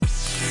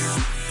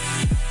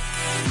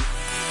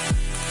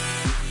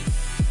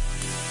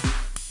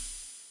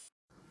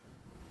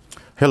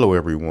Hello,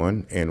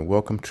 everyone, and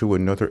welcome to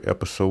another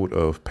episode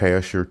of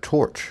Pass Your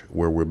Torch,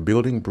 where we're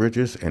building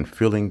bridges and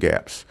filling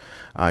gaps.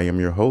 I am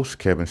your host,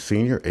 Kevin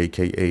Sr.,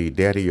 aka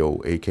Daddy O,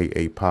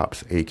 aka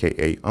Pops,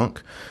 aka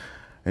Unc,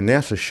 and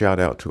that's a shout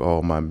out to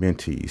all my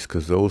mentees,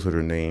 because those are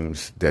the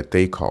names that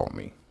they call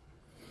me.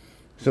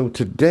 So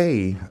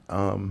today,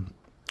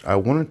 I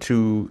wanted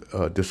to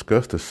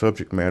discuss the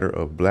subject matter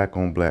of black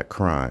on black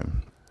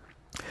crime.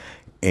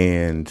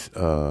 And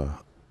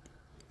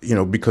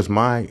because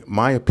my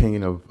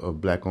opinion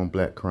of black on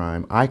black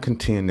crime, I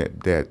contend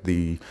that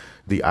the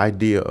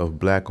idea of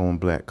black on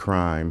black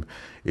crime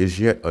is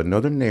yet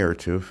another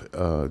narrative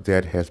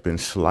that has been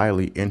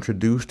slyly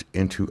introduced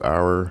into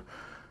our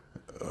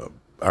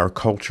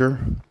culture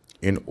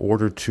in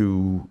order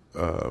to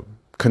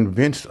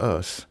convince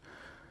us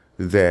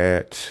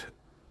that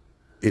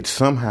it's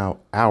somehow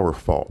our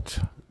fault,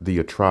 the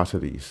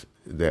atrocities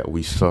that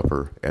we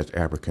suffer as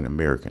African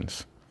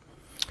Americans.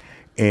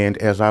 And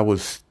as I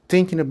was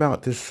thinking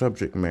about this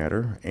subject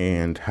matter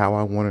and how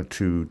I wanted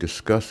to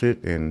discuss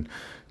it and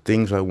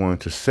things I wanted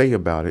to say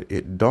about it,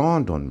 it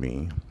dawned on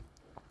me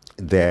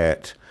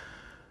that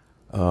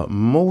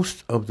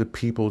most of the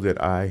people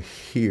that I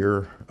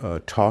hear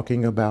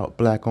talking about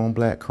black on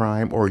black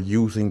crime or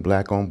using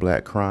black on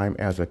black crime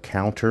as a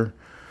counter,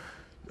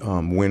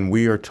 when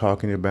we are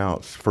talking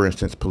about, for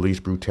instance, police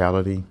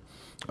brutality,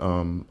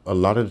 a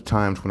lot of the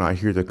times when I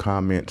hear the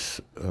comments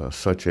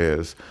such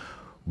as,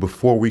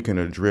 before we can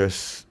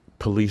address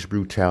police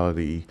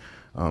brutality,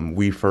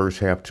 we first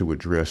have to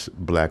address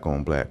black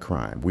on black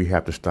crime. We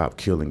have to stop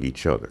killing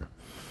each other.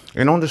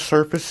 And on the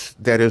surface,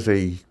 that is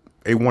a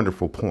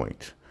wonderful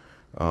point.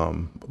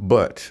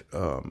 But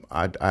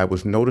I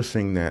was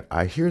noticing that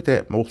I hear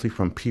that mostly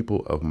from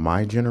people of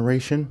my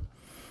generation,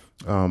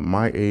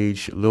 my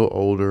age, a little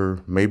older,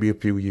 maybe a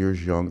few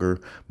years younger,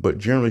 but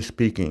generally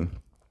speaking,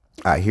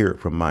 I hear it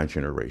from my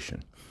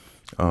generation.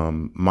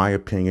 My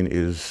opinion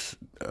is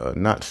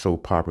not so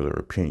popular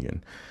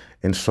opinion.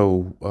 And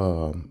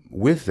so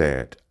with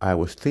that, I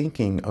was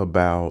thinking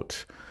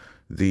about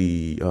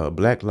the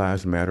Black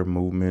Lives Matter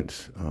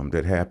movement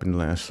that happened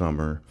last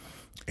summer,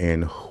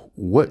 and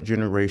what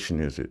generation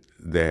is it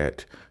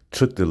that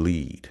took the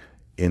lead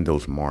in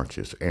those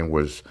marches, and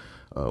was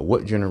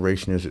what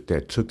generation is it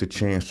that took the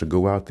chance to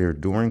go out there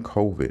during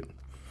COVID,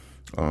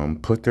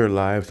 put their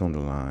lives on the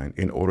line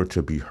in order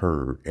to be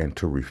heard and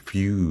to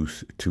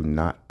refuse to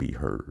not be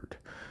heard.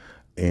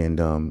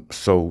 And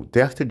so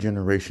that's the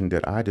generation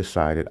that I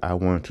decided I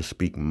wanted to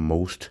speak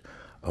most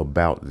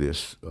about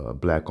this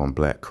black on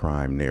black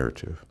crime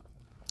narrative.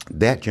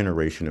 That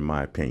generation, in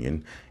my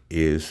opinion,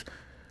 is,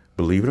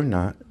 believe it or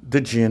not,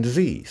 the Gen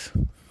Zs.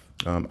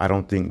 I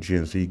don't think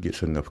Gen Z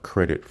gets enough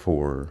credit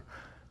for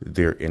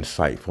their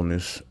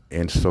insightfulness.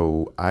 And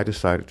so I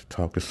decided to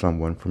talk to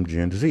someone from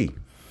Gen Z.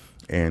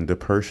 And the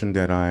person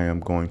that I am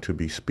going to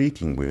be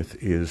speaking with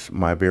is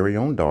my very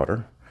own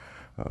daughter.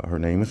 Her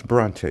name is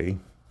Bronte.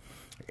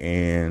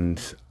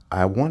 And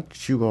I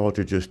want you all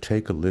to just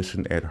take a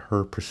listen at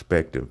her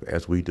perspective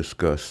as we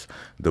discuss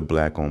the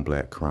black on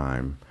black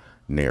crime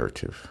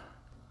narrative.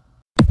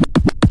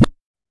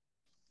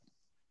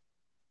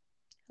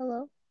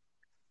 Hello.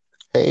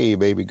 Hey,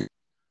 baby,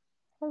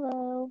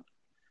 Hello.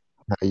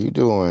 how you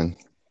doing?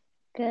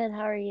 Good.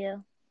 How are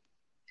you?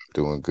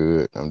 Doing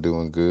good. I'm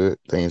doing good.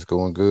 Things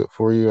going good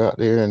for you out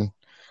there in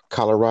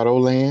Colorado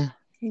land?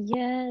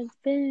 Yeah, it's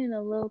been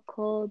a little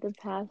cold the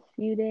past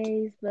few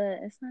days, but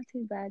it's not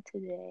too bad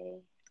today.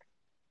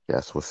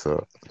 That's what's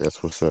up.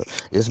 That's what's up.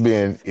 It's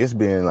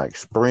been like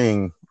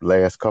spring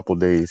last couple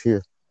days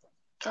here.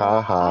 Ha Oh,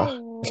 I ha.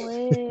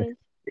 wish.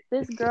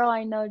 This girl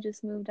I know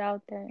just moved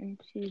out there and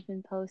she's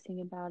been posting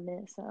about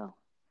it, so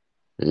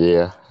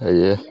Yeah,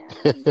 yeah. yeah,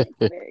 I'm like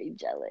very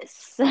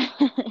jealous.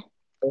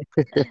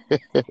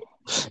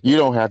 You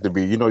don't have to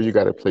be. You know you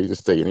got a place to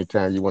stay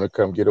anytime you want to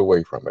come get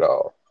away from it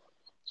all.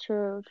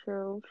 True,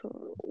 true,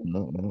 true.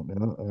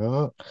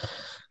 Yeah.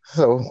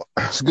 So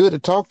it's good to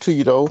talk to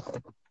you though.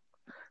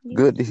 You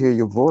Good to hear too.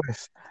 your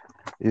voice.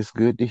 It's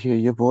good to hear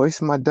your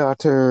voice, my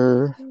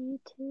daughter. You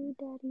too,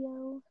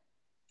 Daddy-o.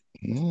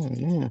 Yeah,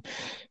 yeah.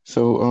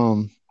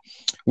 So,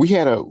 we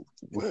had a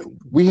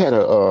we had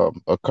a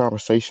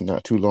conversation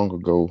not too long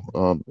ago,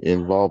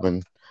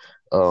 involving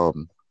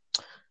um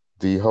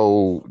the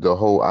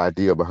whole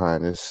idea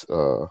behind this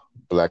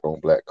black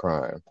on black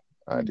crime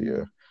idea.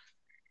 Mm-hmm.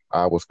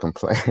 I was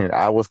complaining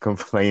I was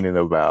complaining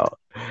about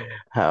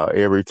how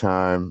every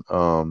time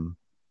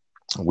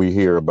we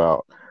hear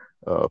about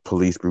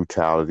police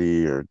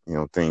brutality or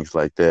things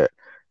like that,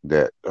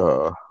 that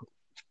a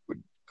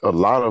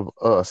lot of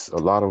us, a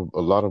lot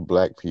of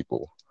black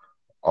people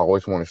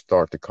always want to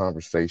start the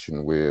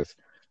conversation with,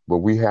 but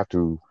we have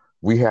to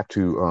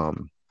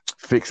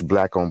fix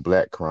black on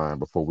black crime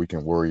before we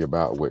can worry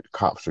about what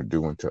cops are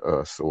doing to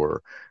us,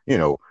 or you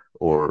know,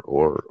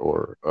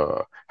 or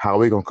how are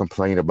we gonna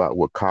complain about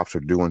what cops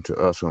are doing to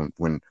us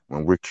when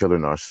we're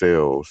killing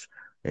ourselves,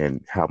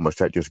 and how much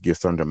that just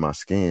gets under my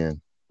skin.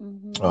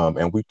 Mm-hmm.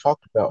 And we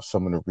talked about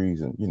some of the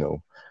reasons,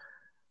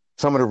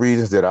 some of the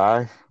reasons that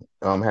I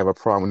have a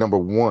problem. Number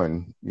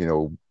one,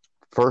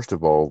 first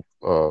of all,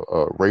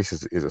 race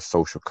is a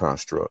social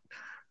construct.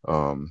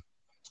 Um,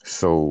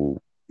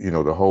 so,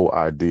 the whole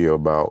idea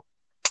about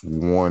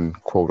one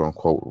quote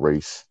unquote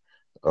race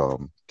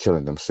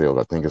killing themselves,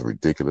 I think is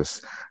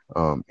ridiculous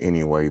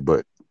anyway.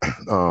 But,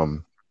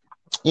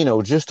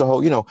 just the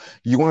whole,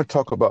 you want to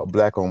talk about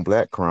black on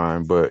black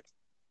crime, but,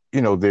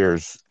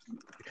 there's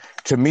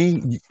to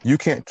me, you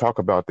can't talk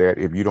about that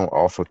if you don't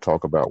also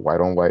talk about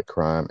white on white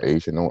crime,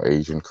 Asian on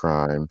Asian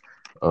crime,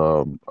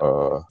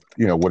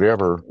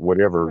 whatever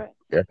Right.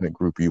 ethnic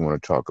group you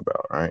want to talk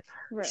about, right?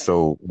 Right.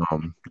 So,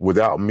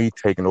 without me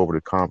taking over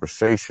the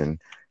conversation,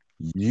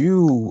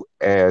 you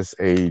as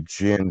a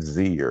Gen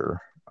Zer,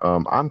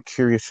 I'm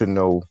curious to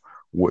know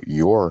what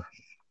your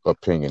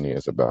opinion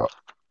is about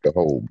the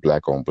whole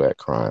black on black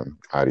crime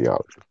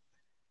ideology.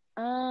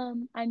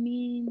 I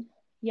mean,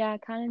 yeah,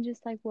 kind of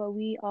just like what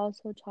we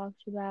also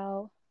talked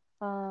about.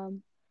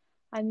 Um,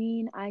 I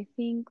mean, I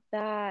think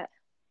that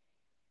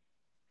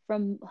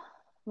from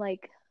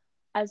like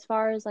as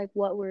far as like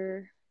what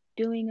we're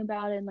doing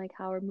about it and like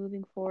how we're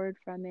moving forward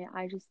from it,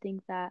 I just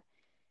think that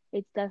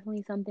it's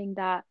definitely something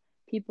that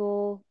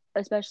people,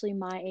 especially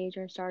my age,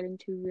 are starting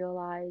to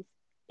realize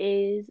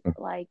is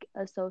like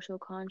a social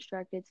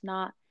construct. It's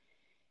not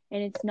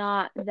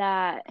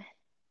that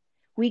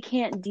we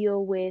can't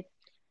deal with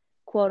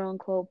quote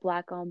unquote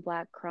black on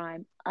black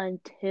crime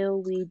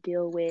until we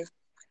deal with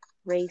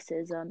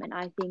racism. And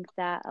I think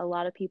that a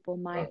lot of people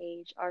my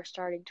age are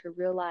starting to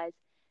realize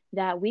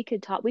that we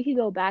could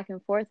go back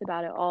and forth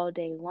about it all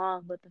day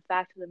long, but the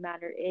fact of the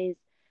matter is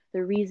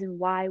the reason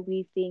why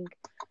we think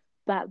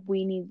that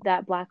we need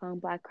that black on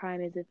black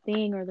crime is a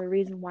thing, or the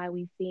reason why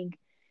we think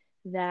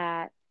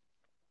that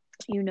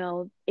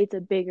it's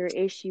a bigger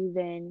issue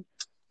than,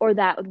 or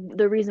that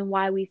the reason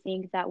why we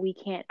think that we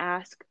can't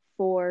ask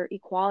for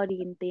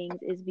equality in things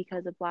is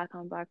because of black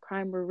on black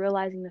crime. We're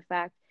realizing the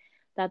fact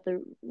that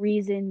the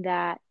reason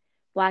that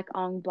black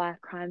on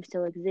black crime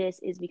still exists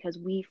is because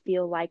we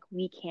feel like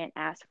we can't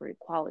ask for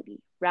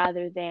equality,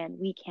 rather than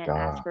we can't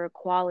ask Ah, for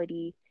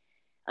equality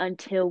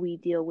until we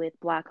deal with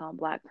black on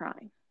black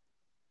crime.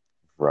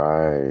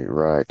 right,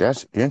 right.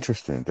 That's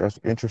interesting. That's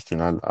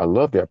interesting. I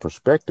love that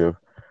perspective.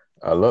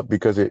 I love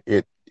because it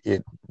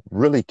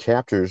really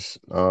captures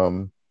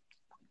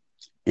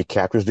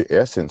the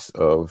essence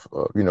of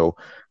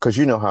because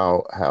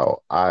how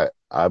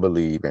I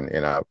believe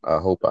and I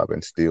hope I've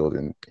instilled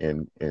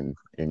in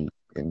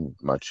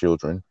my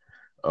children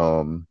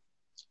um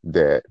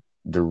that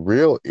the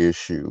real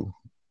issue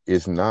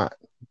is not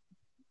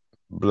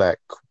black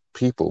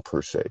people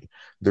per se.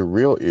 The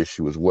real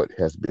issue is what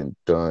has been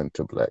done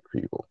to black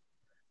people.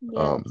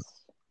 Um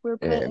Yes, we're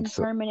put and in so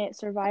permanent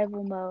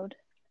survival mode.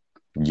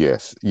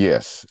 yes,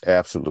 yes,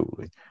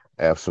 absolutely,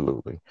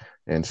 absolutely.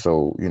 And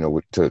so,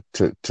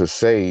 to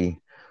say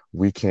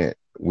we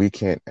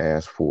can't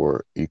ask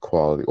for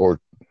equality, or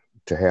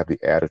to have the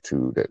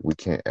attitude that we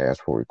can't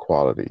ask for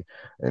equality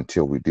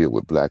until we deal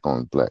with black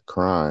on black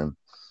crime,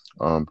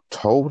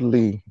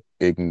 totally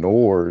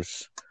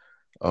ignores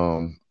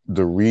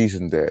the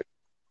reason that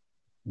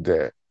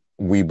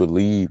we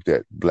believe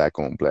that black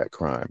on black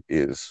crime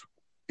is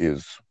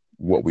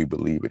what we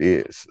believe it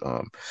is.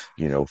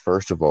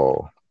 First of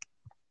all,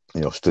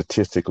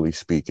 statistically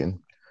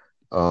speaking,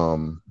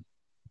 um,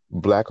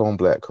 black on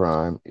black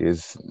crime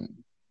is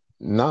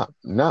not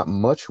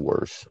much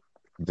worse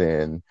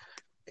than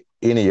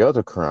any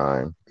other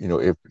crime.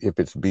 If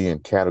it's being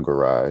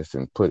categorized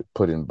and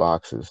put in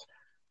boxes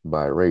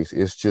by race,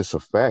 it's just a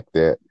fact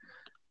that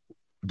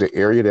the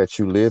area that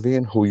you live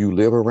in, who you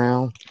live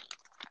around,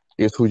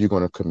 is who you're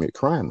going to commit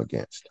crime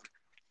against.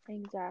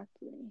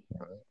 Exactly.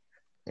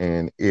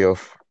 And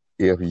if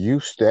you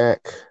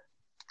stack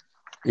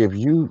if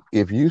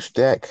you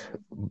stack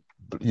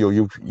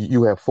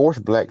you have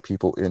forced black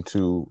people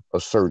into a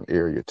certain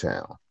area of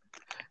town.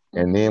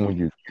 And then Mhm. when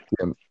you get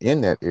them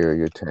in that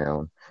area of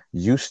town,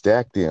 you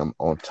stack them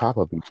on top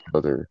of each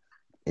other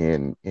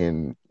in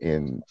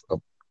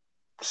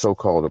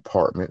so-called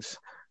apartments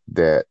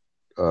that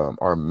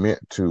are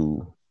meant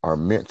to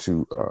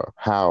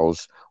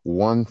house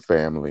one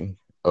family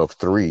of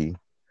three,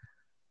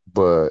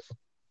 but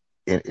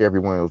in every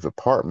one of those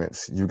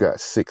apartments, you got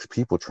six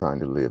people trying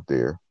to live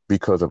there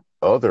because of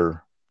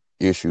other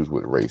issues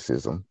with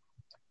racism.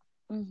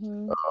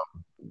 Mhm.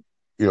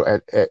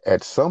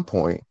 At some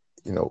point,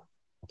 you know,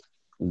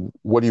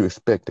 what do you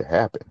expect to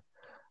happen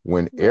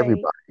when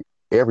Right.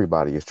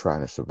 everybody is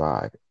trying to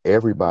survive?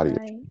 Everybody is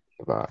Right. trying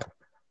to survive,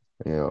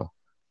 you know.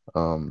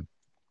 Um,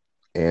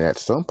 and at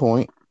some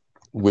point,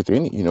 with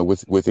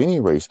any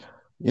race,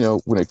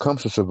 when it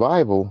comes to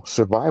survival,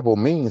 survival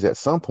means at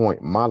some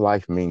point my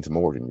life means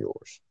more than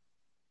yours.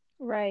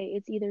 Right.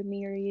 It's either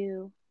me or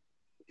you.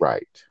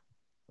 Right,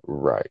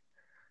 right.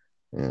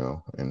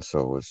 And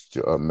so it's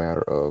a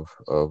matter of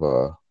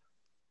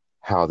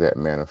how that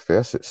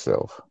manifests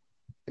itself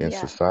in Yeah.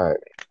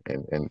 society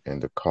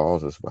and the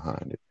causes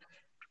behind it.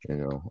 you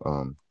know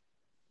um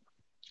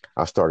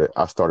I started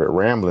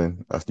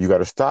rambling. You got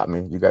to stop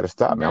me. You got to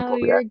stop me. I'm No,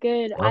 supposed to you're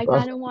good. I be.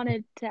 kind of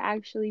wanted to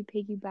actually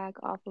piggyback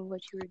off of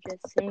what you were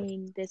just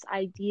saying. This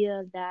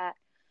idea that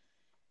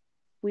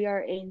we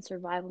are in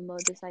survival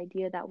mode, this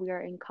idea that we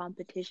are in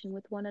competition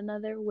with one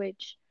another,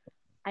 which,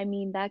 I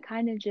mean, that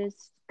kind of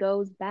just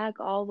goes back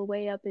all the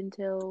way up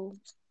until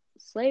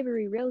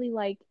slavery, really.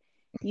 Like,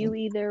 you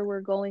either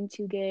were going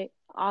to get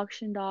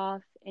auctioned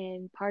off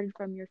and parted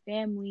from your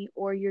family,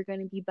 or you're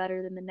going to be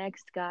better than the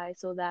next guy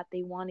so that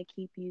they want to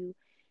keep you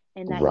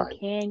and that you Right,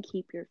 can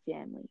keep your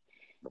family.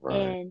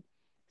 right. And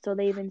so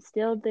they've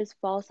instilled this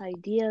false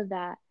idea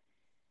that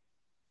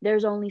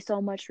there's only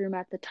so much room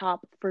at the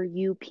top for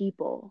you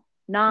people.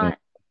 Mm, Not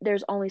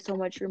there's only so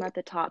much room at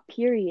the top,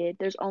 period.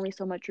 There's only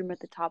so much room at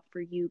the top for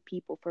you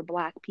people, for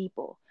black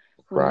people.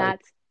 When right.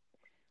 that's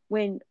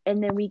when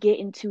and then we get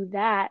into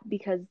that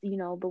because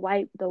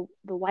the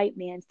white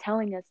man's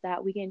telling us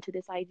that we get into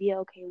this idea,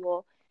 okay,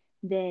 well,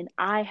 then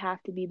I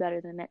have to be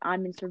better than that.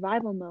 I'm in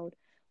survival mode.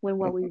 When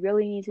what we Mhm.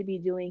 really need to be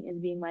doing is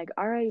being like,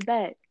 all right,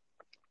 bet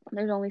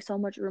there's only so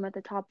much room at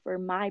the top for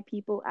my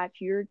people at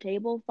your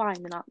table.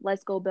 Fine, then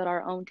let's go build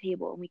our own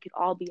table and we could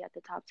all be at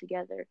the top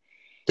together.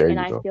 There And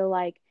you I go. feel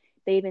like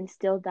they've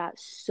instilled that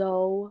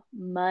so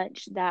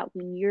much that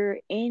when you're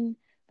in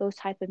those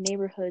type of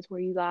neighborhoods where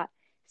you got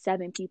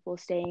 7 people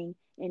staying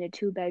in a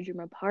 2-bedroom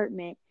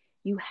apartment,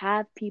 you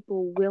have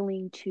people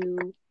willing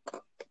to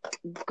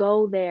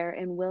go there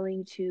and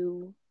willing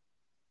to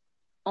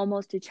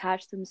almost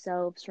detach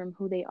themselves from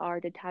who they are,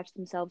 detach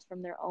themselves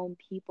from their own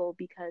people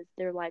because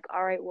they're like,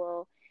 all right,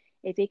 well,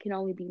 if it can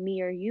only be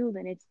me or you,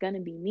 then it's going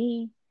to be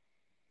me.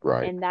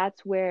 Right. And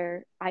that's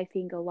where I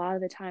think a lot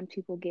of the time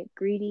people get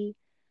greedy,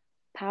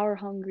 power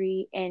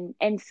hungry, and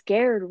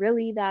scared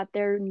really that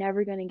they're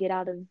never going to get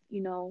out of,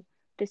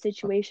 the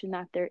situation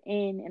that they're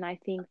in. And I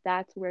think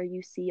that's where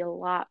you see a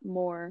lot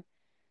more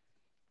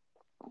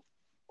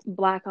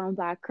black on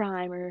black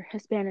crime or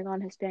Hispanic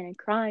on Hispanic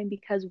crime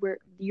because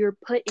you're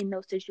put in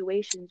those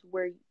situations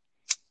where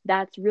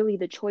that's really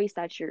the choice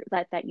that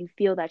you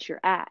feel that you're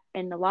at.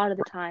 And a lot of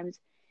the times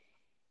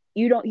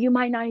you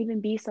might not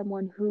even be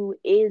someone who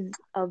is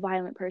a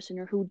violent person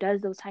or who does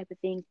those type of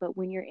things, but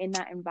when you're in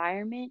that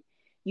environment,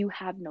 you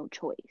have no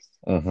choice.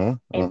 Mm-hmm.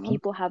 And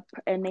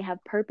Mm-hmm. they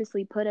have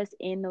purposely put us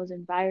in those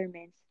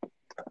environments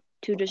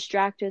to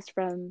distract us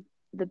from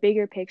the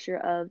bigger picture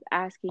of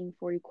asking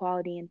for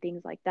equality and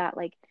things like that.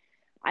 Like,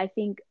 I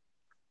think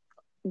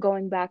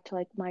going back to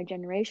like my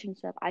generation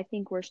stuff, I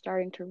think we're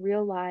starting to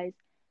realize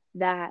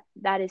that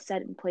that is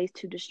set in place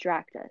to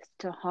distract us,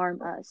 to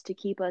harm us, to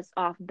keep us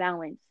off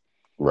balance.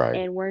 Right.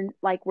 And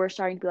we're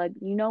starting to be like,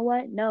 you know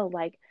what? No,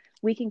 like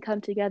we can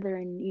come together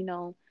and,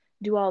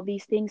 do all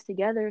these things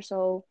together.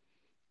 So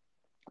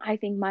I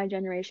think my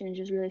generation is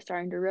just really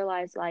starting to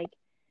realize like,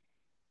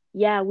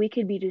 yeah, we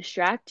could be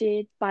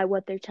distracted by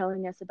what they're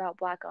telling us about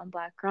black on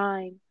black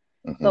crime,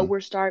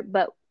 Mm-hmm.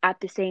 but at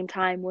the same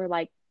time we're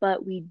like,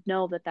 but we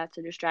know that that's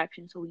a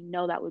distraction, so we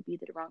know that would be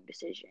the wrong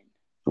decision.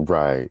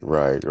 Right.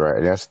 Right.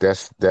 Right.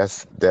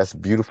 That's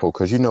beautiful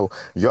because your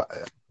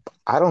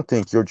I don't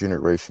think your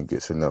generation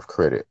gets enough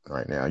credit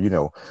right now.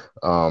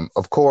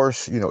 Of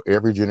course,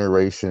 every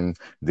generation,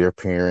 their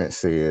parents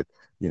said,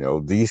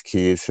 these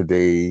kids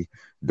today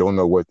don't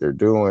know what they're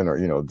doing,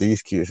 or,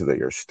 these kids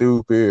today are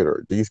stupid,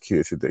 or these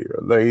kids today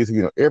are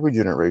lazy. Every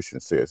generation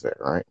says that,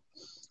 right?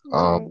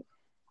 Um, Right.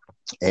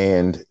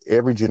 and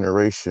every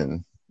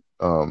generation,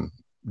 um,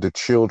 the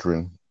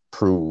children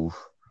prove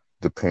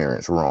the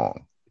parents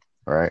wrong,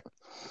 right?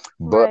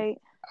 But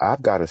Right.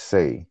 I've got to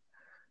say,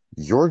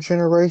 your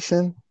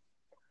generation,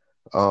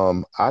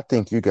 I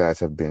think you guys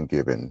have been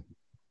given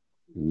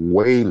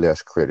way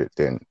less credit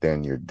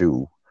than you're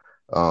due.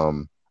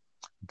 Um,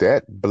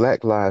 that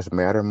Black Lives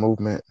Matter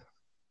movement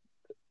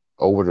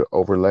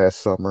over last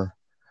summer,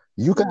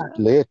 you guys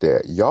Yeah. led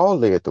that. Y'all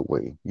led the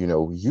way.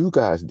 You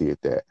guys did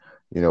that.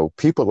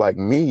 People like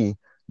me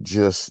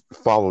just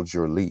followed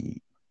your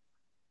lead.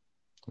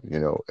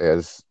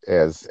 As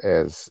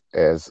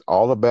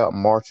all about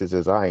marches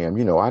as I am,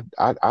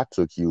 I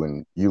took you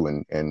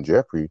and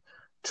Jeffrey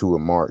to a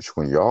march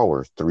when y'all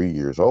were 3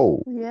 years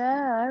old.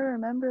 Yeah, I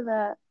remember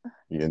that.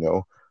 you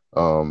know.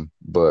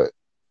 But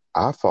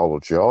I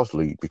followed y'all's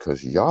lead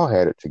because y'all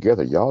had it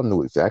together. Y'all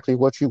knew exactly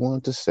what you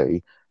wanted to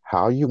say,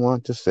 how you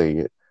wanted to say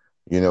it,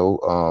 you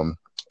know,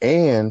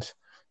 and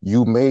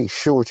you made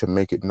sure to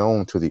make it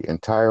known to the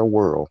entire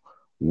world.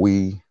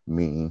 We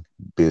mean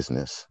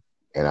business.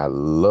 And I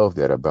love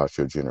that about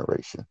your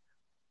generation.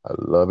 I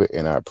love it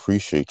and I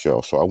appreciate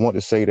y'all. So I want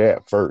to say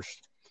that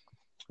first.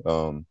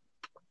 Um,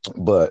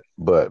 but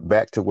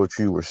back to what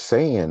you were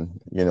saying,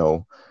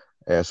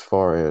 as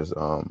far as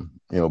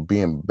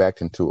being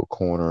backed into a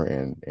corner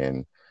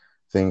and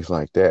things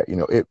like that,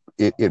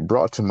 it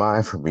brought to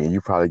mind for me, and you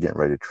probably getting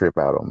ready to trip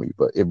out on me,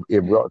 but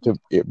it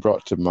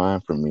brought to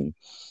mind for me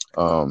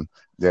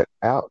that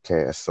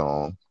Outcast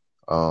song,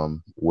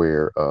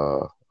 where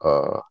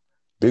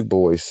Big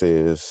Boy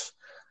says,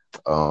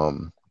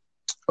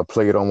 a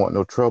player don't want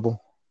no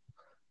trouble.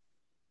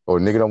 Or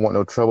nigga don't want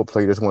no trouble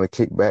play, just want to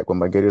kick back when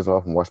my gators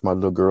off and watch my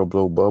little girl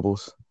blow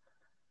bubbles.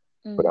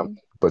 But I'm Mm-hmm.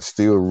 but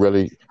still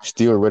ready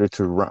to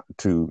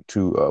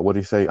what do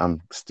you say?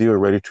 I'm still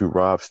ready to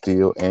rob,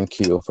 steal, and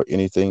kill for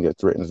anything that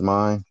threatens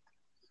mine.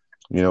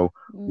 You know,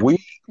 we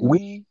we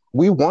Mm-hmm.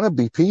 we want to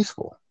be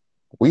peaceful.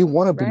 We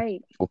want to be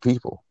Right. peaceful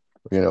people,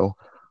 you know.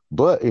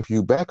 But if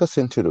you back us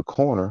into the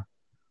corner,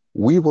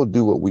 we will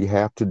do what we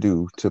have to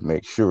do to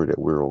make sure that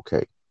we're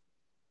okay.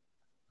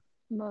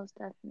 Most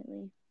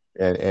definitely.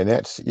 And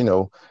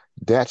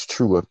that's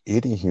true of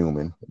any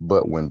human,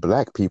 but when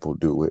black people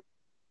do it,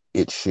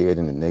 it's shared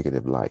in a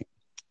negative light.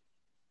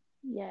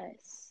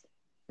 Yes.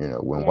 You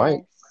know,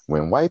 Yes.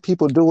 when white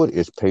people do it,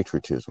 it's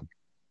patriotism.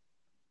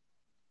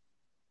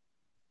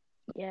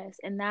 Yes.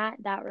 And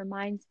that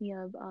reminds me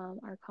of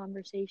our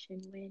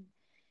conversation when,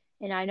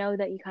 and I know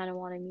that you kind of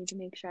wanted me to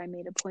make sure I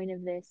made a point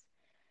of this,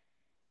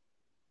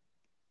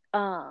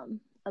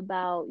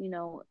 about,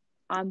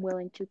 I'm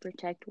willing to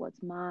protect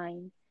what's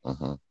mine.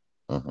 Hmm.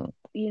 Hmm.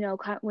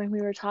 When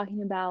we were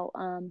talking about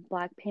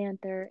Black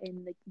Panther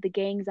and the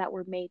gangs that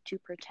were made to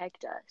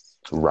protect us.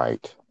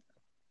 Right,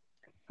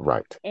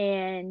 right,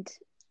 And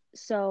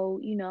so,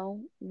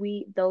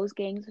 we those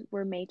gangs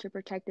were made to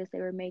protect us. They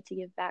were made to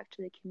give back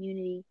to the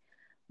community,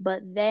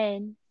 but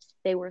then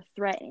they were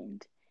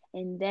threatened.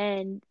 And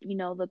then,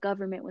 the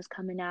government was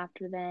coming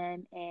after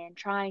them and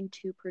trying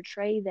to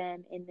portray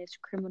them in this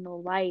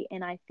criminal light.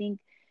 And I think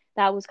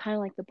that was kind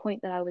of like the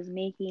point that I was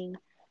making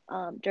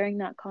during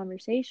that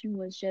conversation,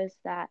 was just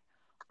that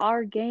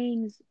our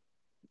gangs,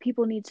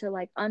 people need to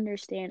like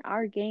understand,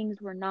 our gangs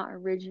were not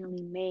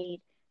originally made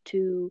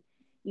to,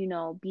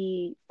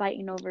 be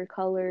fighting over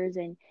colors.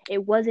 And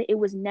it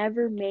was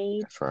never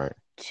made that's right.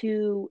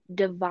 to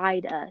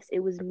divide us. It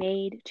was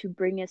made to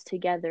bring us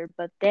together.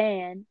 But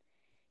then,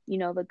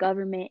 the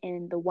government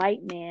and the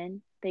white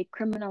man, they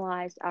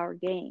criminalized our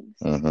gangs.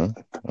 Hmm.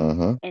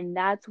 Hmm. And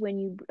that's when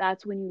you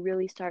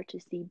really start to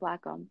see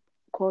black on,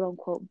 quote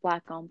unquote,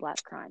 black on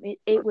black crime.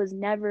 It was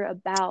never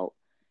about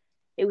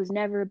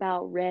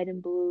red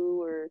and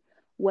blue or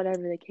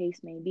whatever the case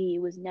may be.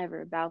 It was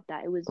never about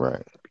that. It was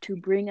Right, to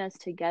bring us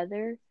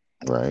together.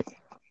 right,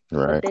 But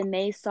right, then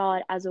they saw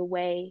it as a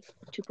way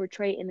to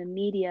portray it in the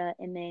media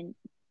and then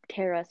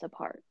tear us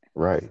apart.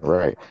 right,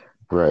 right,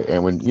 right.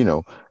 And when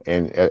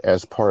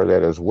as part of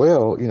that as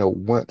well,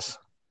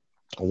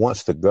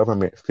 once the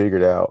government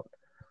figured out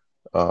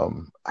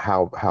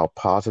how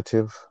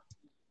positive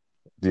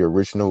the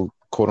original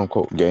quote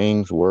unquote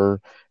gangs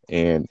were,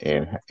 and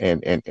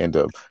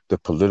the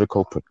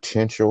political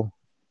potential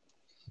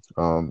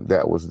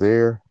that was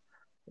there.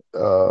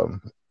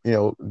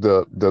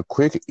 The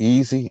quick,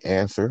 easy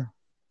answer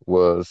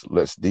was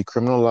let's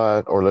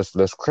decriminalize, or let's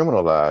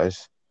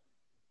criminalize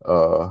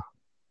uh,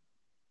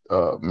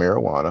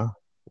 marijuana.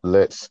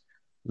 Let's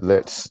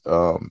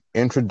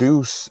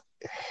introduce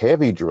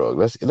heavy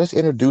drugs. Let's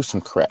introduce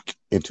some crack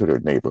into their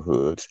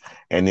neighborhoods,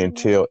 and then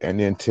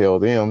Right. tell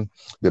them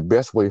the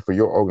best way for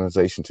your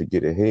organization to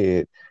get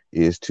ahead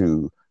is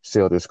to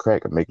sell this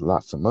crack and make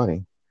lots of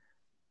money,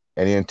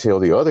 and then tell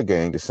the other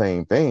gang the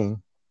same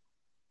thing.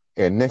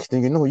 And next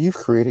thing you know, you've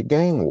created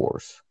gang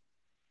wars.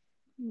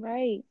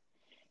 Right.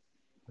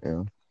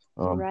 You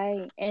know,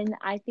 Right. And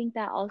I think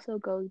that also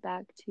goes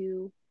back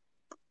to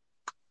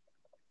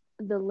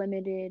the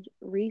limited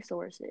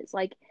resources.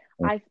 Like,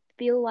 I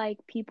feel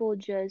like people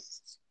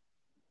just,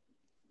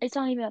 it's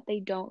not even that they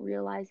don't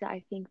realize that.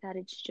 I think that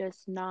it's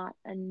just not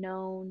a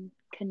known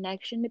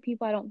connection to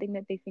people. I don't think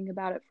that they think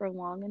about it for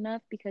long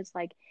enough, because,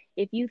 like,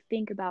 if you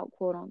think about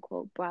quote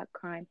unquote black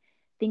crime,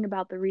 think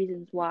about the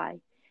reasons why.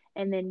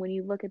 And then when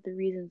you look at the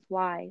reasons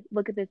why,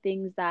 look at the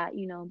things that,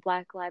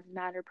 Black Lives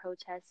Matter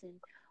protests and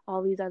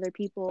all these other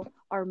people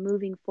are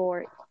moving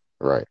for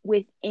right,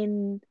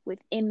 within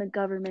the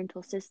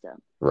governmental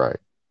system. right,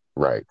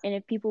 right. And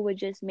if people would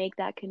just make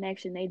that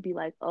connection, they'd be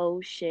like,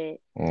 "Oh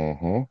shit,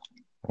 Mm-hmm.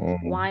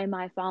 Mm-hmm. why am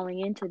I falling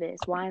into this?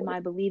 Why am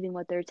I believing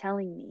what they're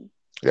telling me?"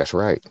 That's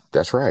right.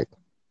 That's right.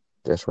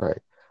 That's right.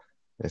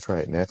 That's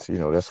right. And that's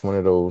one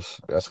of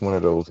those. That's one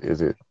of those.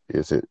 Is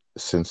it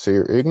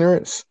sincere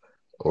ignorance,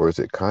 or is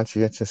it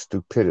conscientious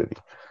stupidity?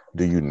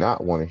 Do you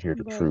not want to hear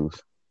the Right.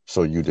 truth,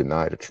 so you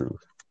deny the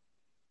truth?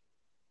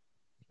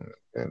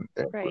 And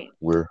Right.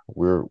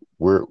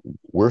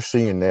 we're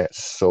seeing that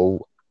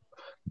so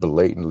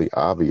blatantly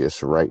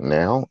obvious right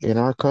now in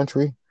our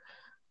country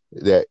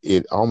that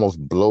it almost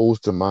blows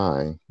the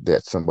mind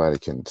that somebody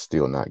can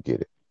still not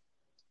get it.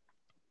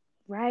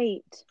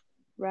 Right.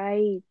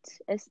 Right.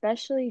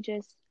 Especially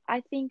just,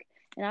 I think,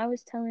 and I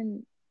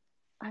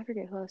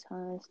forget who I was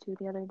telling this to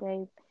the other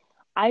day.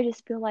 I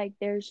just feel like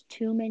there's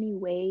too many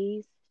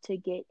ways to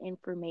get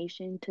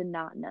information to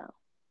not know.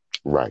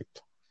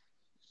 Right.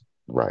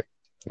 Right.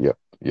 Yep.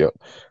 Yep.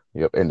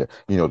 Yep. And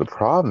the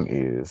problem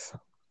is,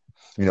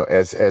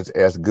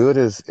 as good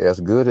as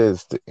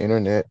the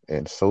internet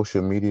and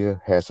social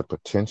media has a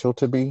potential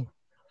to be,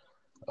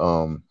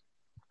 um,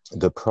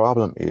 the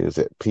problem is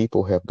that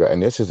people have got,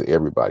 and this is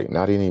everybody,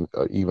 not any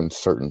even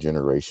certain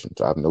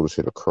generations. I've noticed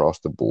it across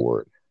the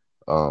board.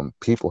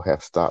 people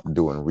have stopped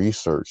doing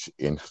research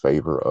in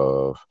favor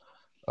of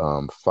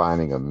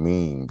finding a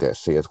meme that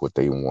says what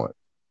they want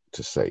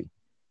to say,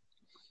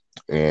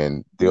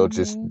 and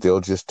Mm-hmm.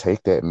 they'll just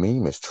take that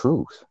meme as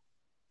truth,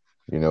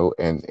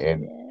 and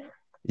Yeah.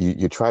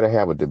 you try to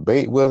have a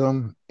debate with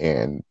them,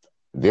 and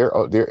their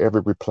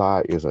every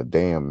reply is a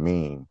damn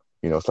meme.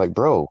 It's like,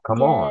 bro,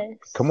 come on,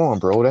 Yes.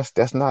 bro,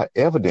 that's not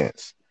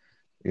evidence.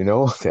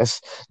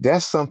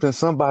 That's something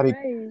somebody,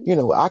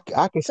 Right.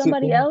 I can sit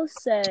Somebody down. else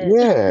said.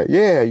 Yeah,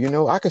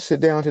 yeah, I could sit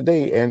down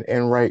today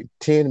and write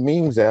 10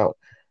 memes out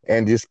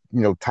and just,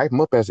 type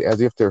them up as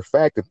if they're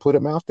fact and put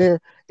them out there,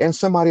 and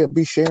somebody will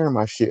be sharing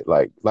my shit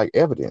like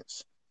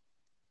evidence.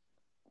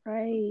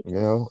 Right.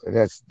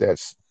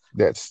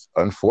 That's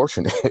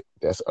unfortunate.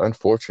 That's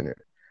unfortunate.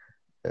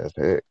 That's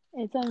it.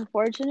 It's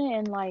unfortunate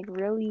and like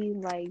really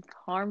like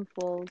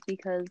harmful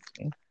because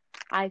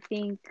I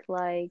think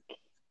like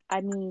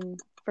I mean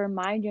for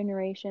my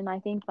generation I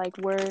think like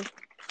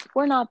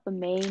we're not the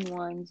main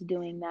ones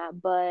doing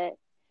that, but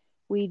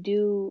we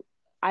do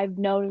I've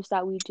noticed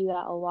that we do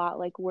that a lot.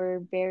 Like we're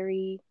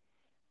very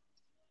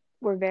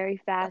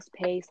fast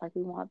paced, like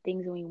we want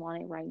things and we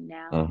want it right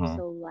now. Mm-hmm.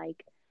 So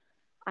like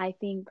I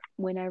think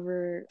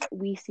whenever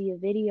we see a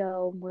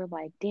video, we're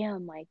like,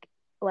 damn, like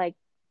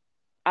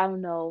I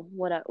don't know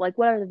like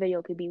whatever the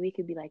video could be, we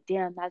could be like,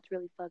 damn, that's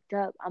really fucked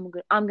up. I'm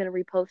gonna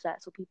repost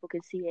that so people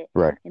can see it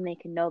Right, and they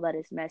can know that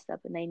it's messed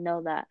up and they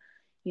know that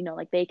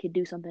like they could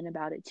do something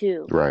about it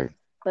too. right.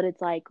 But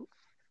it's like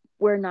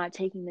we're not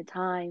taking the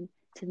time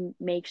to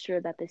make sure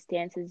that the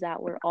stances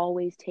that we're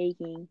always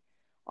taking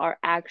are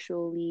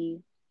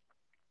actually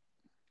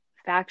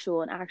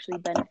factual and actually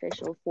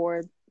beneficial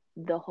for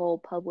the whole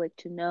public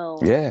to know.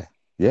 Yeah,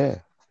 yeah,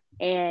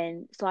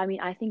 And so I mean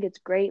I think it's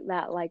great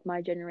that like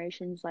my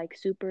generation's like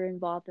super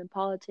involved in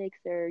politics.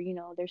 They're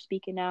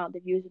speaking out,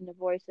 they're using their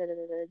voice, da, da,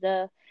 da,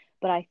 da, da.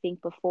 But I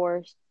think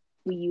before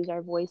we use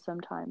our voice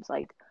sometimes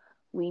like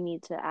we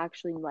need to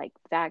actually like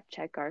fact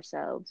check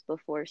ourselves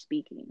before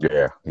speaking.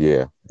 yeah,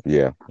 yeah,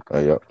 yeah.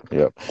 Yep,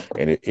 yep.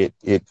 And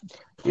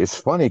it's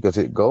funny because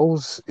it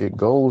goes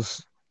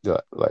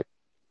like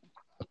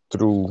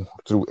through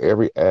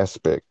every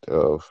aspect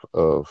of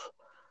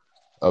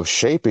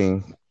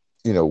shaping,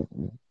 you know,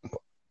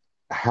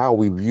 how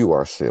we view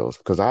ourselves.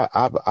 Because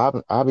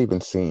I've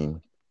even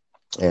seen,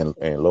 and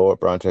Lord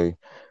Bronte,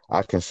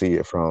 I can see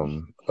it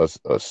from a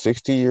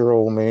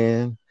 60-year-old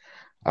man.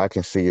 I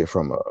can see it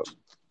from a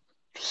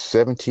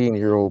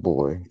 17-year-old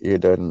boy. It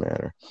doesn't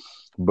matter.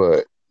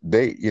 But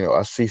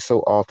I see so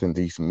often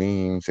these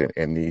memes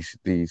and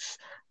these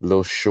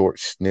little short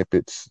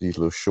snippets, these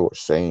little short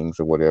sayings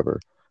or whatever,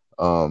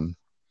 um,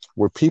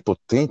 where people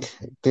think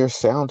they're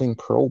sounding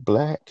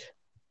pro-black.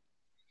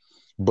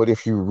 But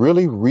if you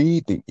really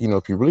read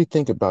if you really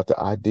think about the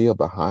idea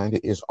behind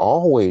it, it's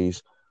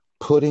always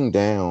putting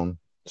down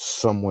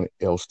someone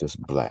else that's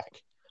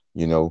black,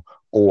 you know,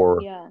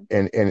 or Yeah.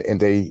 and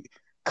they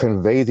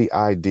convey the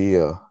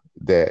idea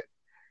that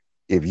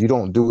if you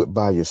don't do it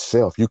by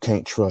yourself, you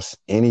can't trust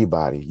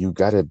anybody. You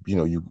gotta,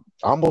 you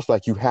almost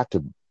like you have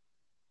to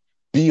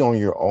be on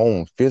your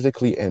own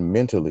physically and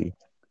mentally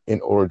in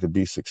order to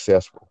be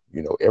successful.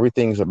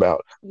 Everything's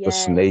about the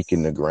snake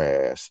in the Yes.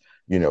 grass.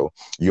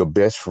 Your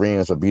best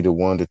friends will be the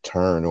one to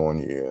turn on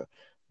you.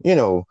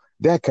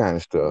 That kind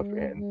of stuff.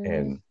 And Mhm.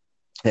 and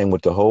and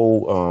with the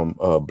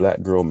whole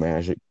Black Girl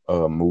Magic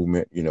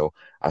movement,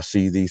 I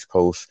see these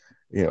posts.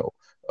 You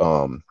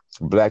know,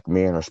 black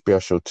men are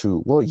special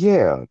too. Well,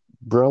 yeah,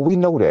 bro, we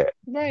know that.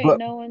 Right. But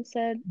No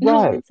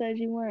right, one said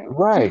you weren't.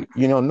 right.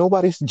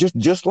 Nobody's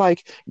just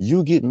like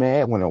you get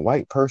mad when a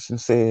white person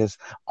says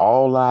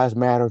all lives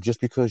matter just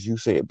because you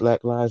said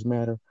Black Lives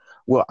Matter.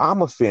 Well,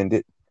 I'm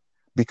offended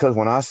because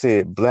when I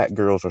said black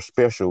girls are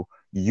special,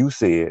 you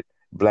said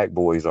black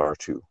boys are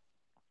too.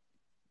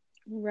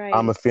 I'm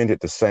Right. offended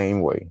the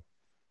same way.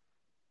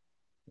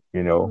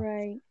 You know,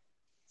 Right.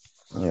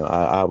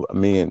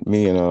 me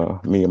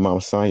and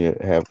Mama Sonia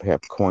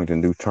have coined a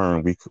new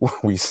term. We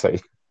we say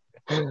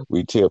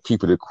we tell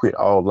people to quit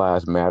all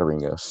lives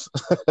mattering us.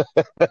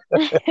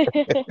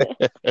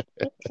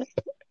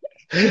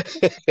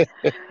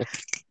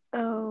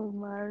 Oh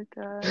my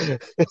God.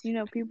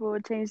 People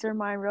would change their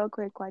mind real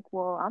quick, like,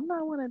 well, I'm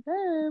not one of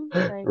them.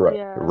 Like, Right,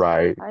 yeah,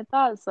 right, I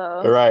thought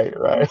so. right,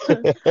 right,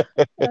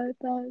 I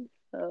thought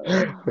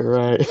so.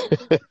 right.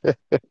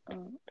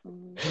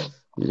 Uh-uh.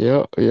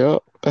 Yep,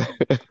 yep,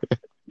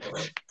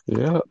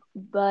 yep.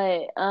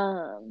 But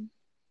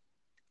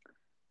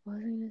what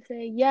was I gonna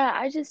say? Yeah,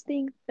 I just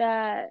think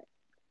that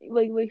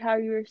like how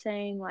you were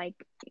saying, like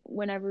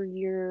whenever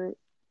you're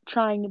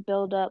trying to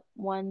build up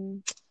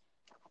one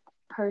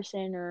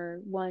person or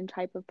one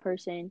type of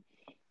person,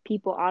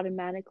 people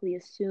automatically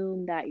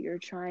assume that you're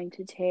trying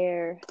to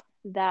tear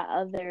that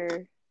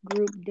other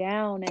group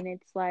down. And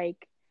it's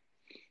like,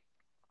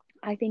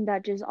 I think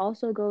that just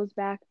also goes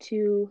back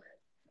to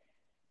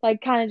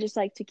like kind of just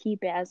like to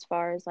keep it as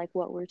far as like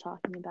what we're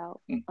talking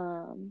about,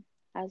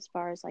 as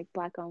far as like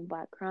black on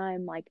black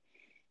crime, like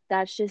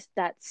that's just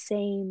that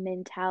same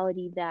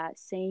mentality, that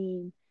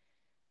same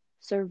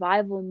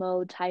survival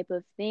mode type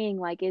of thing.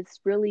 Like, it's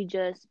really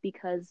just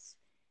because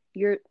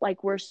you're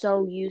like, we're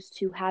so used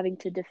to having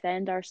to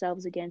defend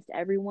ourselves against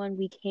everyone,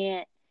 we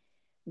can't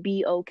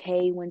be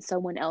okay when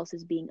someone else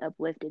is being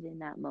uplifted in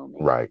that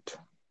moment. Right.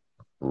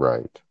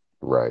 Right.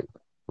 Right.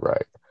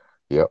 Right.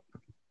 Yep.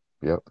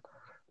 Yep.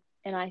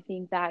 And I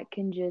think that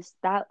can just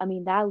that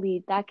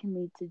can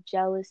lead to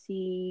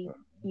jealousy,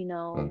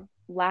 Mm.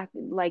 lack,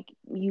 like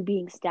you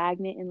being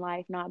stagnant in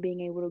life, not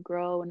being able to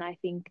grow. And I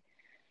think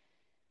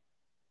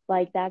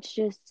like it's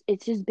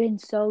just been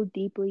so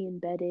deeply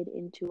embedded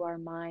into our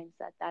minds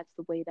that that's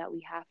the way that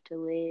we have to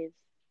live.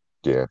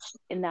 Yes.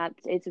 And that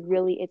it's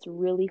really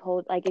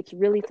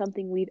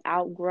something we've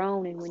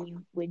outgrown. And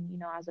when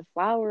as a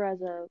flower,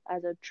 as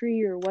a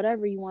tree, or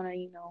whatever you want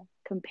to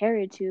compare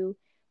it to,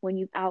 when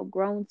you've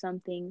outgrown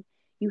something,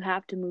 you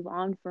have to move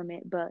on from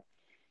it. But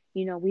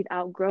we've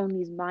outgrown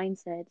these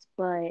mindsets,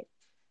 but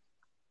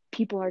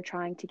people are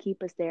trying to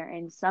keep us there,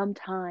 and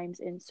sometimes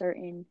in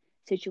certain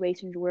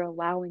situations we're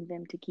allowing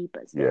them to keep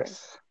us there.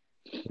 Yes.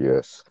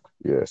 Yes.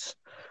 Yes.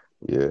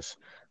 Yes.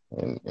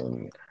 And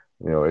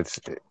it's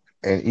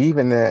and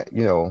even that,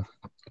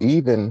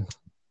 even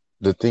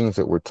the things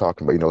that we're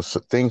talking about,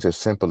 things as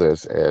simple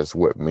as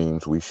what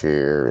memes we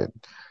share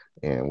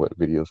and what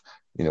videos,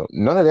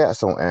 none of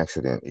that's on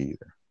accident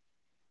either.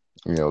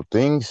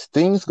 Things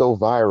go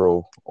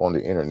viral on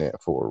the internet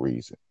for a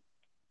reason.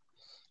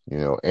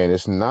 And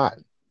it's not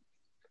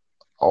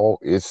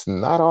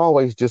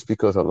always just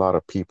because a lot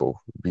of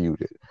people viewed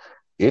it.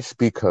 It's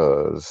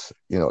because,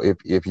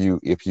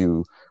 if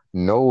you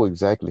know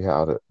exactly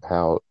how the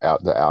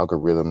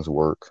algorithms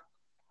work,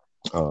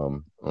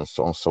 on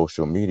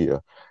social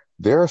media,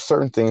 there are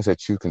certain things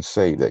that you can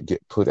say that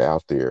get put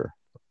out there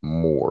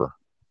more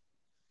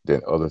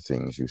than other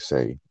things you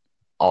say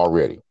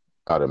already,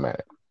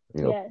 automatic.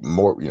 Yes.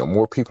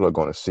 More people are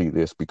going to see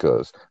this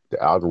because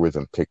the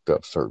algorithm picked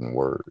up certain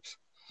words.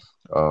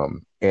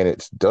 And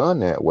it's done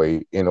that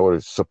way in order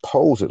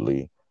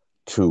supposedly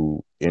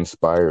to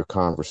inspire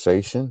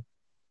conversation.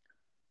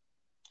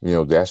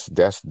 That's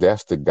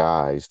the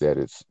guise that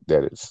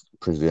it's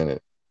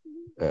presented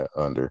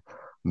under.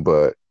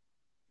 But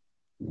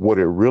what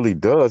it really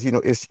does,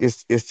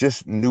 it's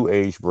just new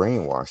age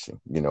brainwashing.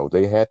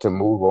 They had to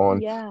move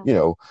on. Yeah.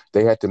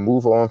 They had to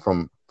move on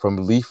from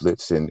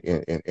leaflets in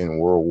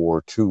World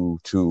War II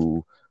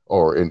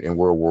or in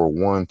World War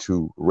One,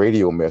 to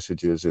radio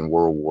messages in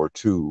World War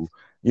II,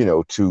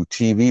 to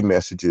TV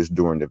messages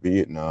during the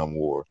Vietnam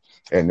War,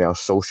 and now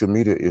social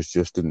media is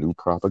just the new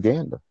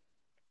propaganda.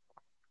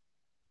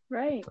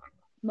 Right.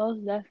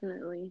 Most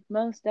definitely.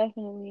 Most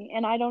definitely.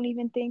 And I don't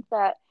even think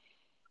that,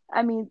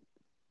 I mean,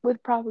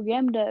 with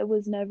propaganda, it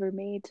was never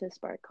made to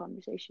spark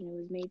conversation.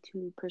 It was made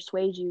to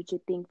persuade you to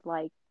think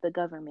like the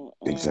government.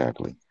 And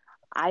Exactly.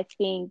 I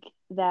think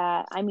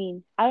that, I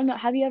don't know,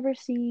 have you ever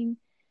seen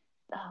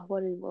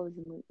what was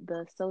the movie?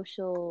 The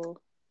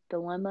Social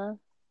Dilemma?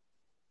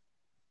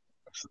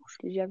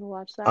 Did you ever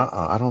watch that?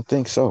 I don't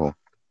think so.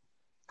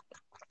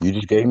 You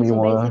just gave me So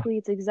one. basically,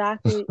 it's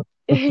exactly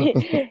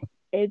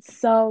it's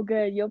so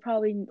good.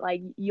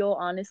 You'll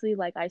honestly,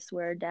 like, I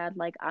swear, Dad,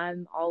 like,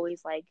 I'm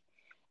always like,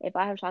 if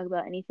I have to talk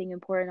about anything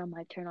important, I'm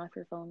like, turn off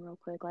your phone real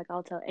quick. Like,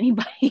 I'll tell Right.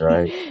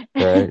 anybody.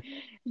 Right.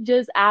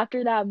 Just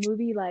after that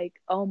movie, like,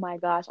 oh my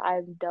gosh,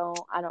 I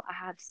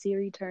have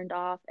Siri turned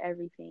off,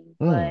 everything.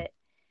 Mm. But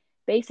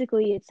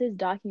basically, it's this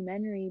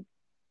documentary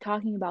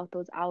talking about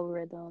those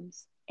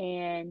algorithms.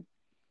 And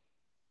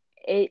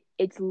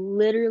it's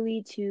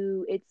literally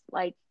to it's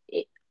like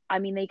it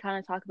they kind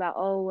of talk about,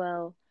 oh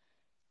well,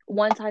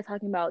 one side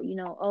talking about,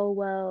 oh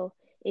well,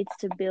 it's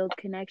to build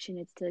connection,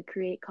 it's to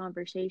create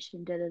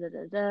conversation, da da da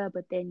da da.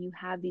 But then you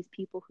have these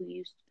people who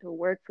used to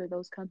work for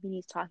those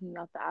companies talking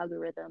about the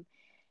algorithm,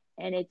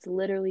 and it's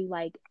literally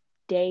like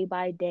day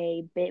by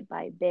day, bit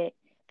by bit,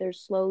 they're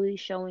slowly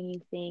showing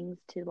you things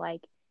to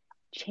like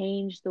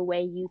change the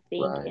way you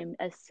think Right. and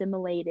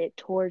assimilate it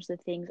towards the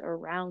things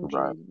around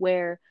Right. you,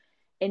 where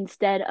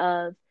instead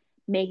of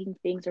making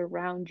things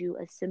around you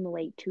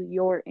assimilate to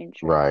your Right.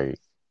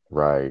 interests,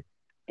 Right.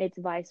 it's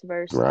vice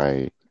versa.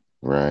 Right.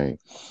 Right.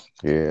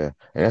 Yeah.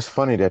 And it's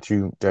funny that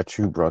you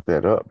brought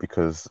that up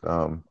because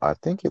I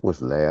think it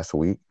was last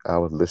week I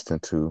was listening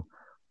to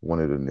one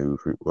of the news,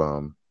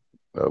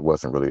 it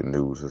wasn't really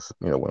news, it's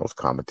one of those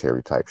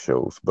commentary type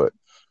shows, but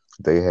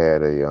they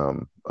had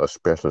a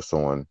specialist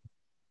on,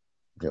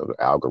 the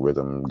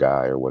algorithm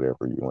guy or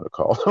whatever you want to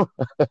call him.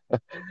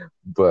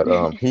 But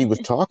he was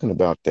talking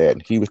about that,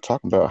 and he was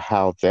talking about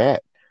how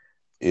that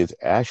is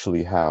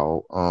actually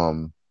how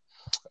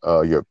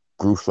your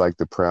groups like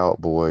the Proud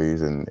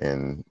Boys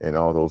and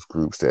all those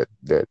groups that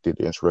did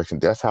the insurrection,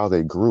 that's how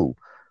they grew.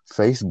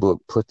 Facebook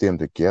put them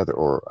together,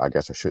 or I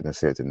guess I shouldn't have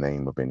said the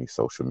name of any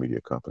social media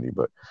company,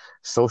 but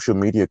social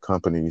media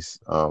companies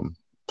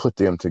put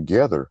them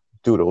together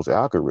through those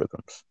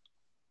algorithms.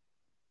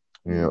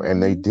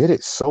 And they Mm-hmm. did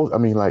it so, I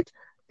mean, like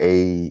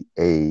a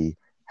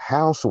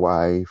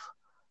housewife,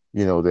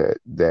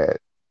 that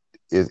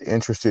is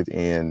interested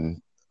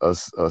in a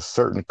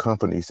certain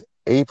company's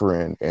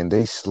apron and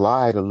they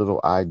slide a little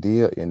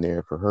idea in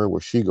there for her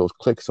where she goes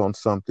clicks on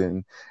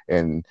something,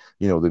 and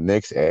the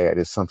next ad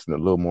is something a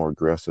little more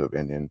aggressive,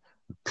 and then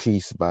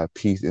piece by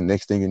piece, and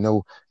next thing you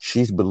know,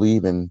 she's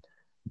believing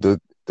the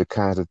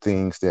kinds of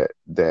things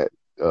that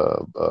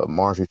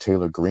Marjorie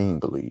Taylor Greene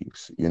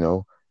believes.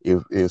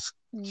 If it's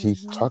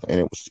she's Mm-hmm. talking,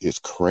 and it's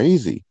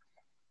crazy.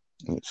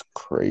 It's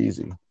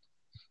crazy.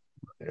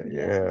 Yeah.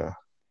 Yeah.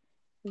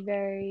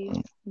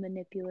 Very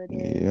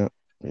manipulative. Yep.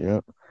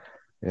 Yep.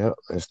 Yep.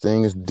 This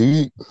thing is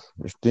deep.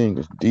 This thing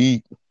is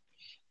deep.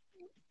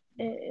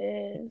 It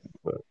is.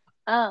 But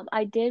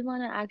I did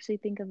want to actually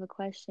think of a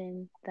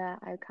question that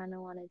I kind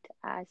of wanted to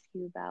ask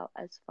you about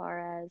as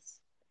far as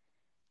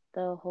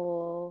the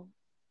whole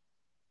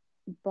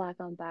black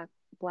on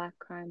black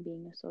crime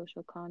being a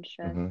social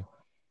construct. hmm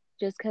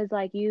Just because,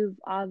 like, you've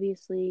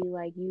obviously,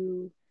 like,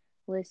 you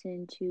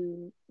listen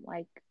to,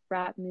 like,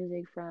 rap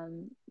music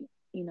from,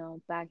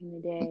 back in the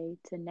day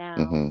to now.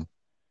 hmm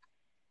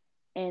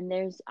And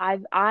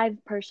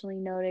I've personally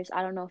noticed,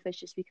 I don't know if it's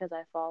just because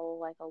I follow,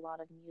 like, a lot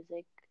of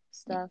music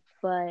stuff,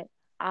 but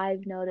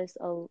I've noticed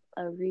a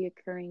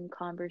reoccurring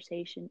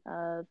conversation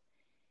of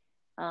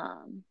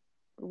um,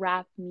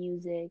 rap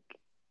music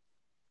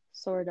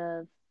sort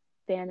of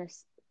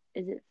fantas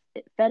is it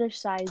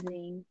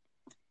fetishizing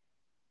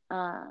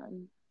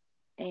um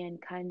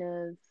and kind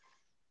of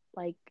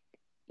like,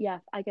 yeah,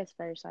 I guess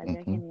fetishizing.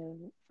 I hmm can't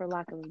even, for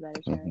lack of a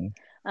better term. hmm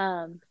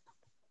Um,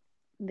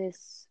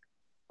 this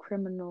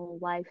criminal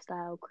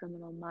lifestyle,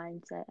 criminal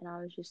mindset, and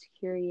I was just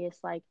curious,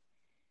 like,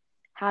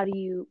 how do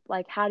you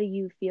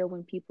feel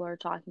when people are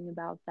talking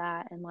about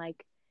that, and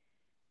like,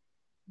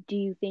 do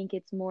you think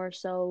it's more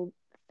so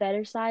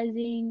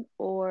fetishizing,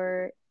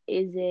 or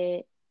is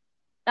it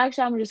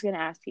actually, I'm just gonna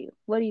ask you,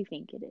 what do you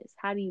think it is?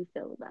 How do you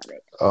feel about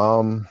it?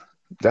 Um,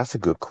 that's a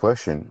good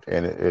question,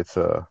 and it's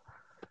a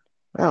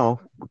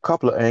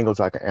couple of angles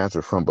I can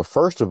answer from. But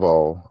first of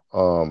all,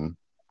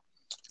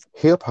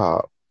 hip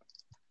hop,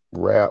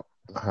 rap,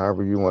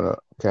 however you want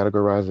to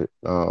categorize it,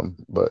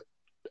 but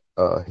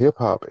hip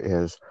hop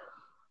has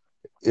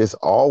it's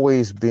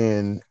always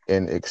been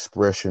an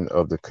expression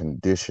of the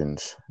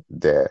conditions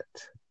that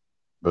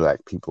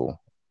Black people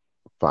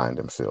find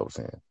themselves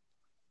in.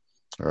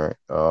 All right.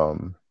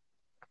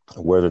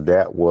 Whether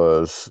that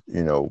was,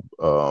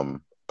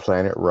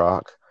 Planet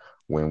Rock,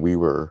 when we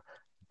were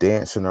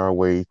dancing our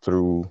way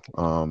through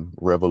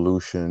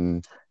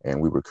Revolution,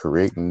 and we were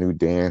creating new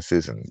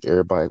dances, and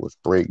everybody was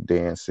break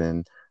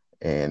dancing,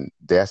 and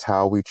that's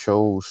how we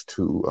chose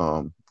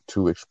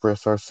to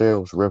express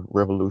ourselves,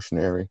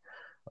 revolutionary.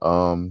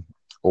 Um,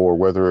 or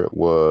whether it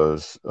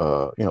was,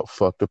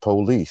 fuck the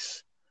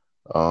police,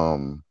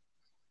 um,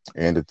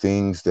 and the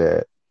things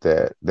that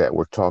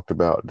were talked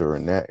about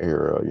during that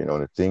era,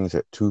 the things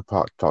that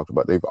Tupac talked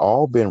about, they've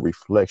all been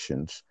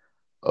reflections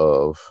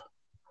of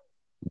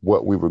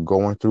what we were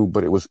going through,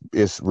 but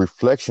it's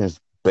reflections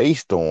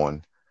based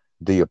on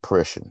the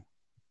oppression,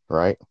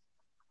 right?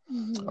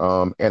 Mm-hmm.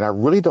 And I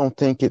really don't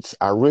think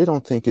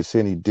it's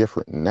any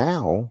different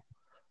now.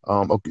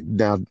 Okay,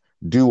 now,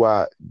 do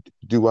I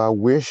do I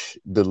wish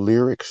the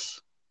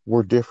lyrics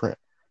were different?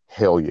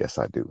 Hell yes,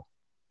 I do.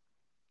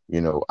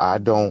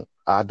 Mm-hmm.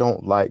 I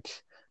don't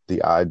like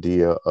the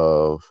idea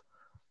of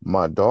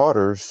my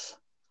daughters,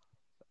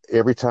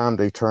 every time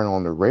they turn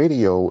on the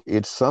radio,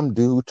 it's some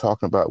dude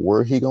talking about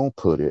where he gonna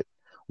put it,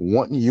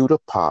 wanting you to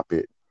pop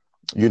it.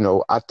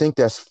 I think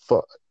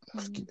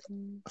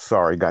Mm-hmm.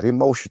 sorry, got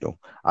emotional.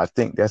 I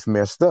think that's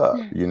messed up.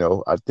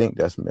 I think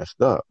that's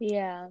messed up.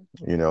 Yeah.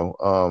 You know,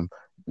 um,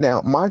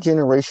 Now my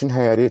generation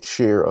had its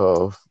share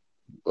of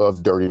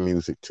dirty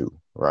music too,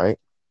 right?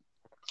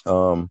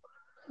 Um,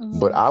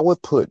 but Mm-hmm. I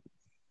would put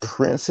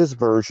Prince's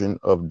version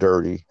of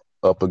Dirty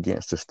up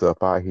against the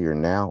stuff I hear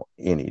now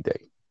any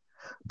day,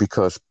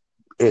 because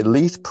at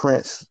least Mm-hmm.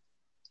 Prince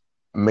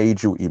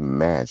made you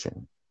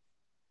imagine,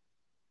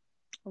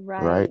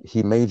 right? Right.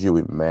 He made you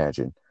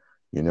imagine.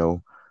 You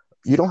know,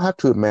 you don't have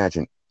to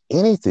imagine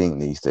anything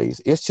these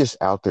days. It's just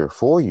out there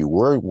for you.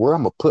 Where I'm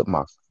gonna put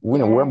my,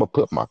 where I'm Yes. gonna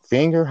put my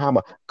finger.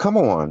 Come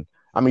on.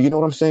 I mean, you know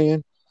what I'm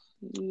saying?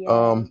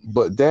 Yes.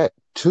 But that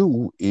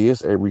too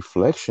is a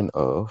reflection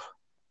of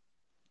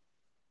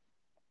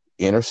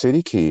inner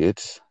city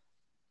kids,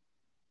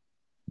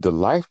 the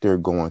life they're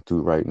going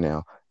through right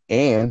now,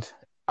 and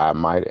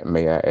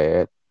may I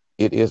add,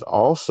 it is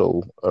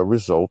also a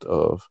result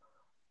of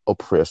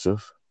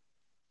oppressive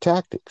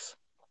tactics.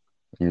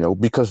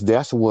 Because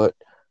that's what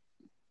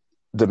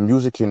the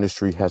music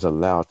industry has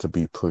allowed to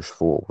be pushed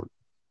forward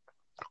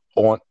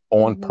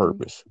on Mm-hmm.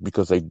 purpose,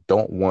 because they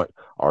don't want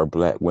our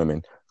Black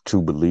women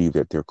to believe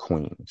that they're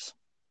queens.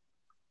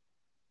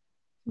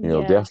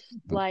 That's Yes.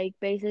 Like,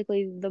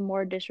 basically, the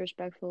more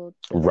disrespectful,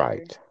 the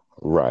better.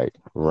 right,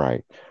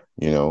 right.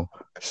 You know,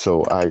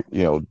 so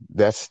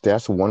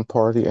that's one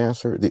part of the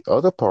answer. The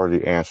other part of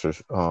the answer,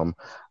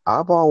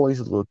 I've always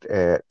looked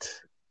at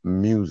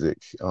music,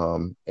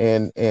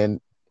 and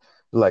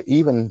like,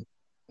 even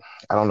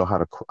I don't know how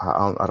to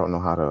I don't know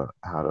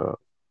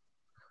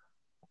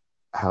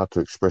how to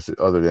express it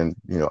other than,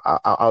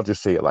 I'll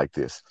just say it like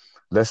this.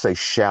 let's say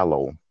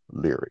shallow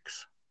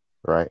lyrics,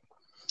 right?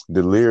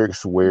 The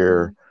lyrics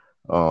where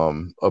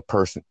Mhm. a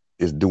person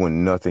is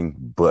doing nothing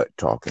but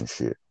talking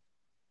shit,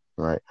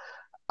 right?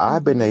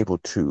 I've been Mhm. able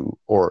to,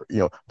 or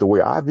the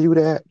way I view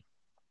that,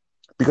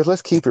 because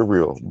let's keep it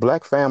real,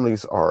 black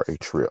families are a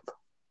trip.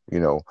 You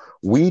know,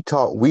 we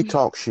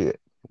talk shit,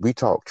 we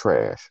talk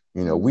trash.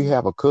 We Mhm.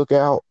 have a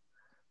cookout.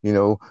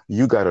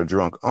 You got a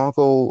drunk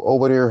uncle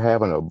over there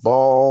having a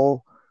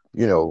ball.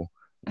 You know,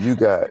 you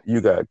got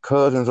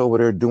cousins over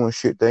there doing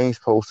shit they ain't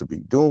supposed to be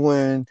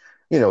doing.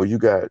 You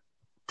got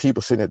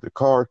people sitting at the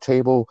card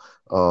table,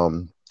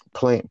 um,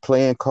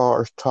 playing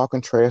cards,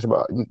 talking trash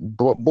about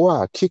boy,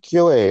 I kick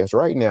your ass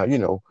right now.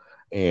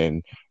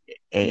 And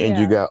and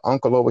you Yeah. got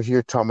uncle over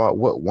here talking about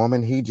what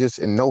woman he just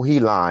and no he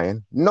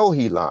lying.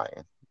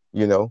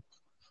 You know,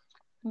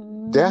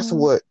 that's Mhm.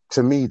 what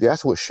to me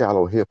that's what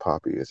shallow hip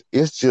hop is.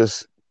 It's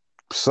just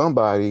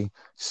somebody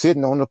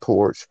sitting on the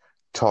porch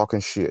talking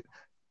shit.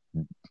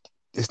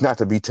 It's not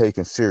to be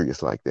taken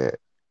serious like that.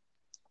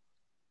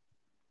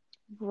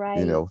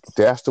 Right.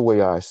 That's the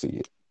way I see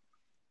it.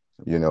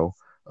 You know,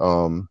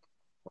 um,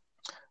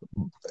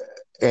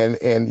 and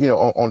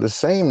on the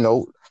same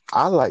note,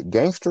 I like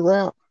gangster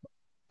rap.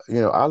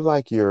 I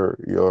like your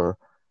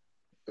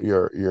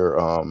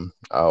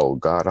oh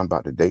God, I'm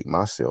about to date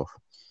myself,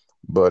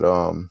 but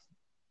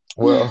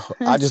well,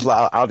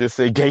 I'll just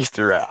say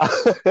gangster rap.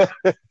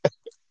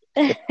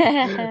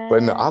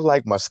 But no, I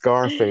like my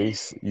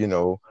Scarface.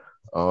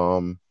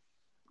 Um,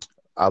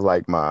 I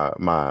like my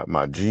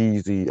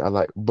Jeezy.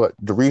 But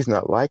the reason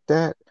I like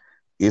that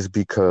is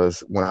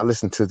because when I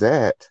listen to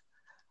that,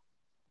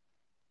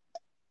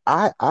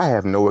 I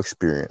have no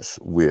experience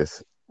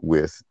with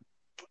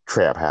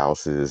trap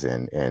houses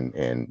and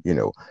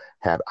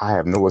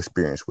have no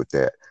experience with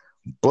that.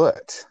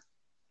 But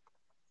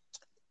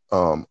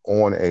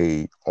on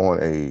a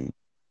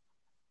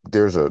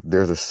there's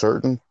a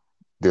certain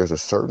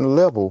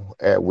level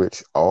at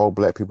which all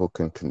black people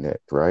can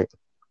connect, right?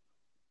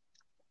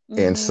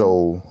 And Mhm.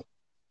 so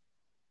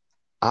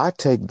I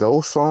take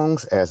those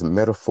songs as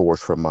metaphors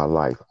for my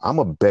life. I'm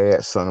a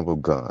bad son of a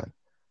gun,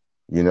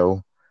 you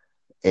know?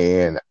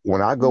 And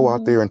when I go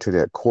out Mhm. there into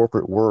that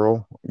corporate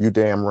world, you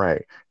damn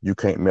right, you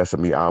can't mess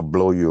with me. I'll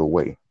blow you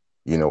away.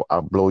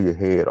 I'll blow your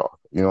head off.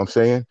 You know what I'm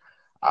saying?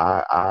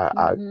 I I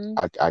I Mhm.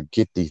 I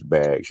get these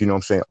bags. You know what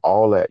I'm saying?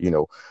 All that,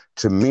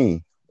 to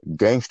me,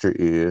 gangster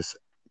is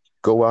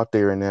go out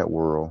there in that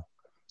world.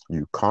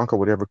 You conquer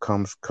whatever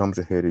comes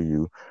ahead of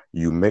you.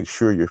 You make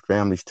sure your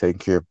family's taken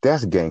care of.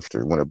 That's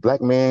gangster. When a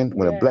black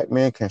Yes.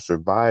 man can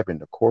survive in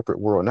the corporate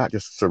world, not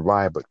just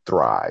survive but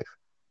thrive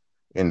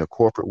in the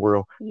corporate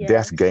world,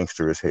 that's Yes.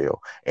 gangster as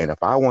hell. And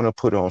if I want to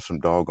put on some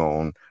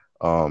doggone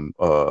um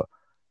uh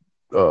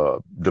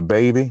the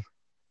baby,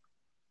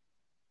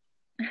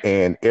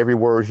 and every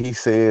word he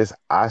says,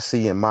 I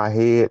see in my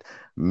head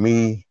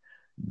me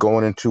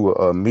going into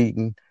a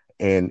meeting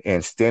and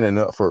standing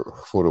up for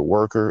the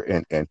worker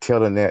and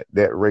telling that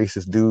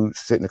racist dude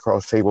sitting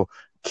across the table,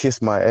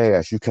 kiss my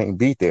ass. You can't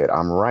beat that.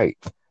 I'm right.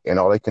 And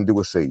all they can do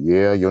is say,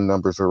 yeah, your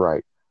numbers are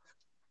right.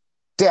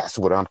 That's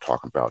what I'm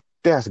talking about.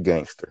 That's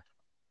gangster.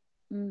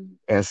 Mm.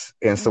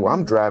 And so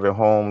I'm Mhm. driving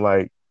home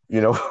like,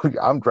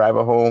 I'm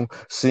driving home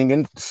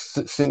singing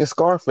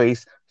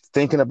Scarface,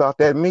 thinking about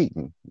that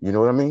meeting. You know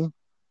what I mean?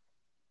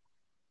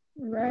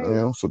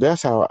 Right. So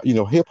that's how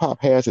hip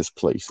hop has its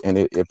place, and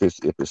if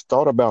it's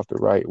thought about the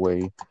right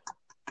way,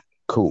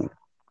 cool.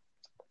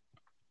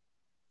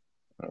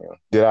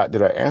 Did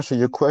I answer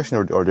your question,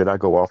 or did I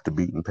go off the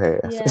beaten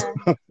path? Yeah.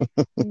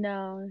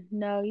 No,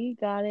 no, you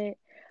got it.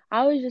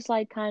 I was just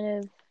like kind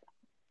of,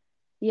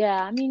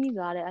 yeah, I mean, you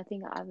got it. I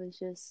think I was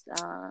just,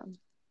 I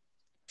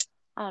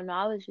don't know,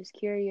 I was just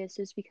curious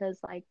just because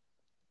like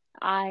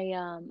I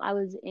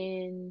was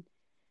in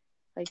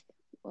like,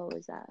 what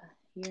was that,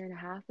 a year and a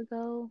half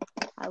ago?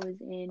 I was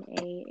in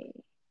a,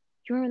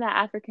 do you remember that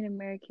African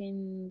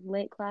American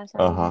lit class I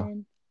was Uh-huh.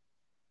 in?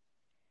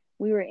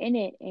 We were in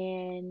it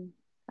and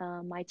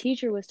my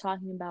teacher was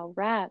talking about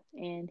rap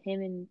and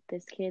him and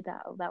this kid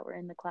that were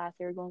in the class,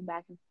 they were going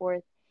back and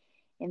forth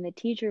and the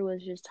teacher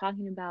was just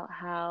talking about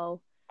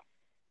how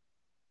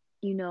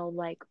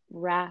like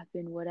rap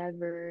and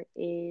whatever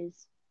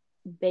is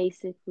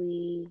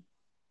basically,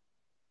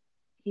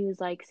 he was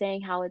like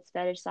saying how it's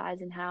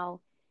fetishized and how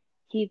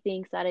he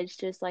thinks that it's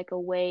just like a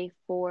way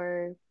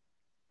for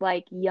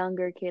like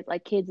younger kids,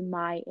 like kids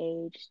my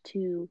age,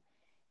 to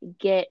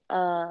get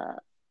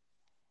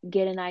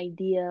get an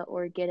idea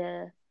or get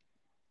a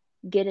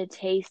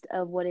taste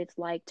of what it's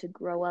like to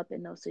grow up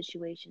in those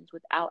situations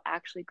without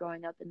actually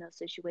growing up in those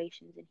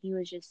situations. And he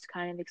was just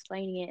kind of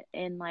explaining it.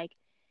 And like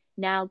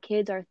now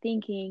kids are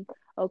thinking,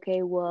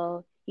 okay,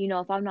 well,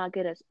 if I'm not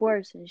good at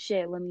sports and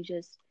shit, let me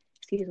just,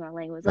 excuse my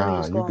language, let me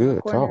Nah, just go you on the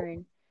good. corner Talk.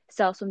 and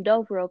sell some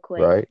dope real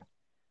quick. Right.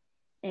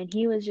 And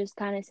he was just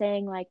kind of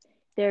saying like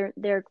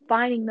they're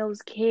finding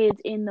those kids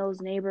in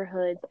those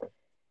neighborhoods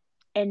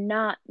and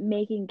not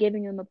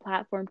giving them a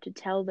platform to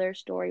tell their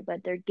story,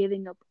 but they're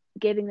giving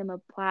them a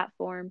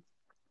platform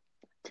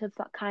to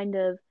kind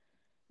of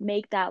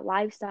make that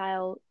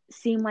lifestyle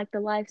seem like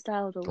the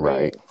lifestyle to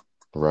Right. live.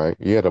 Right.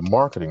 Yeah, the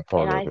marketing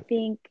And part of I it.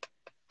 think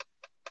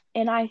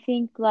and I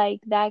think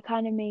like that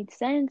kind of made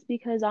sense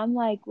because I'm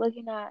like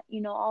looking at,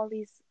 all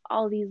these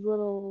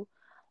little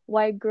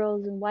white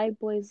girls and white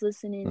boys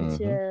listening Mm-hmm.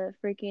 to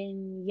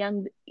freaking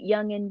young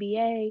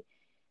NBA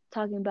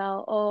talking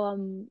about, oh,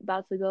 I'm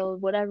about to go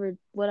whatever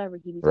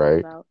he be talking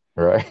Right. about.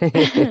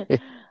 Right.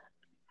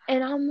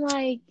 And I'm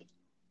like,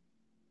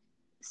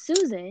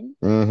 Susan,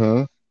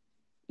 Mm-hmm.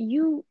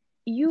 you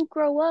you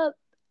grow up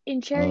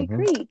in Cherry Mm-hmm.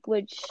 Creek,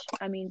 which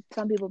I mean,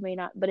 some people may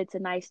not, but it's a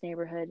nice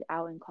neighborhood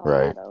out in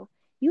Right. Colorado.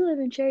 You live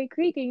in Cherry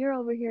Creek and you're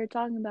over here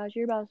talking about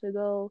you're about to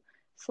go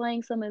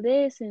slang some of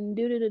this and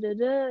do da da da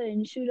da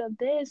and shoot up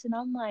this, and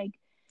I'm like,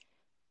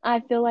 I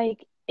feel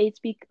like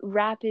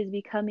rap is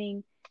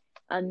becoming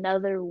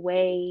another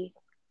way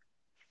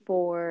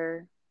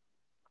for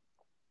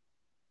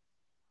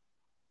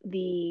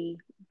the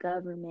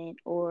government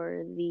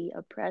or the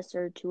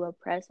oppressor to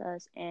oppress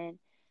us. And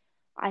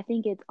I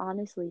think it's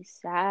honestly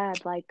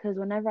sad, like, because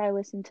whenever I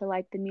listen to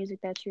like the music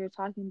that you're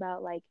talking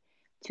about, like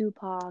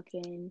Tupac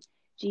and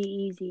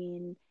G-Eazy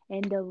and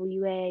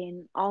NWA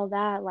and all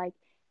that, like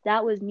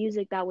that was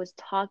music that was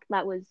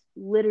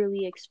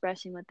literally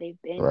expressing what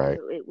they've been Right.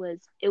 through.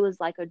 It was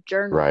like a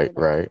journal Right. for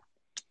them. Right.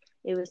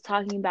 It was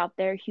talking about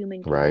their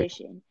human Right.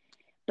 condition.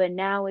 But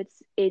now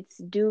it's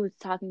dudes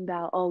talking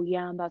about, oh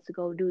yeah, I'm about to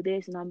go do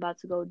this and I'm about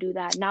to go do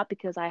that, not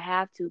because I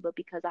have to, but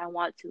because I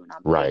want to, and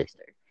I'm a Right.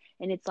 gangster.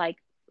 And it's like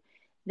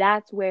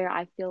that's where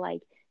I feel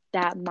like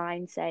that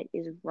mindset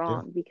is Yeah.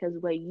 wrong, because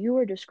what you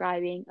were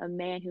describing, a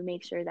man who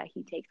makes sure that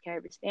he takes care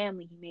of his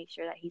family, he makes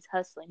sure that he's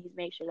hustling, he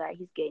makes sure that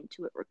he's getting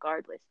to it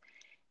regardless.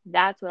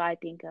 That's what I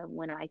think of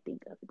when I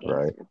think of a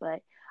Right. gangster.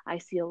 But I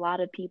see a lot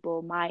of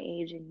people my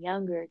age and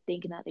younger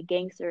thinking that a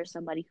gangster is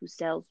somebody who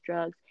sells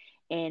drugs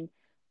and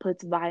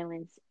puts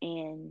violence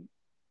and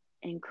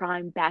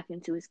crime back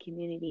into his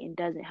community and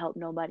doesn't help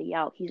nobody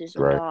out. He's just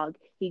a Right. dog.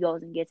 He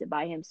goes and gets it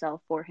by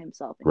himself, for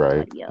himself, and Right.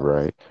 nobody else.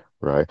 Right.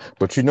 Right.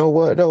 But you know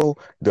what though?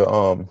 The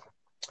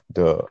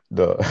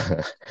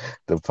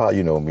the part,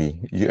 you know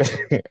me. Yeah.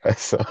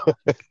 So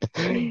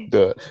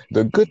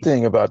the good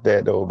thing about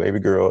that though, baby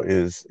girl,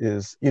 is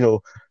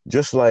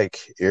just like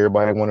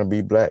everybody want to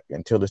be black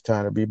until it's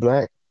time to be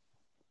black.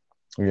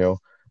 You know,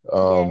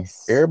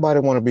 Yes. everybody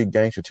want to be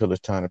gangster till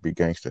it's time to be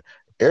gangster.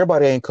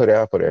 Everybody ain't cut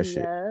out for that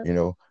shit. Yep.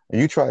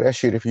 And you try that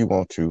shit if you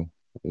want to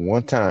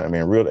one time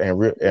and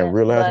But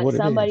realize but what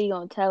it is. somebody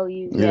gonna tell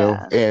you,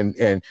 yeah,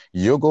 And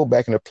you'll go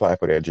back and apply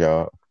for that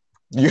job.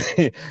 You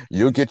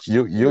you'll get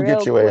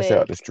real your ass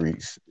out quick, the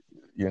streets.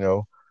 You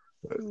know,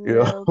 you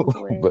know. real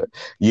quick. But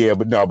yeah,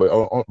 but no,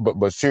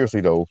 but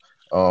seriously though,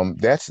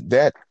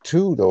 that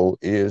too though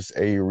is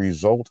a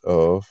result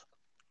of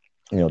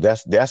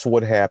that's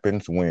what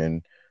happens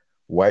when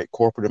white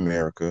corporate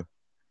America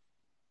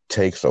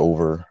takes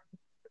over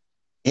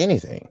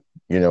anything.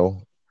 You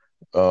know,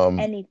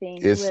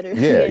 Anything, it's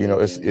literally yeah,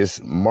 anything.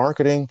 it's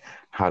marketing,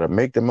 how to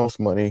make the most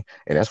money,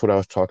 and that's what I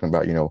was talking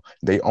about.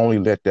 They only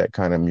let that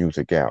kind of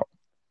music out.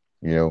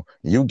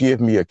 You give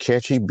me a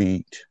catchy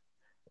beat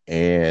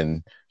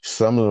and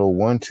some little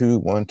one two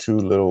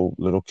little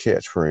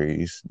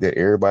catchphrase that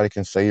everybody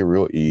can say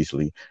real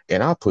easily,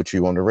 and I'll put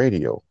you on the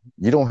radio.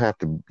 You don't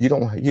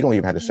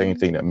even have to say Hmm.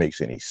 anything that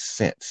makes any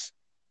sense.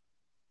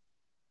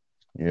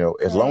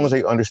 As long as Right,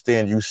 they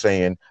understand you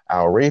saying,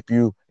 I'll rape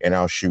you and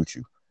I'll shoot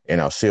you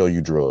and I'll sell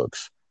you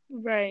drugs.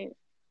 right,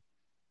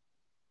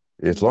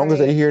 As long as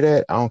they right. hear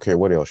that, I don't care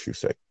what else you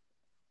say.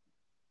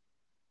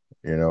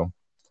 You know.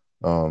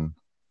 Um,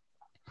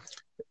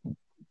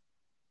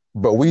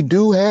 but we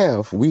do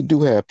have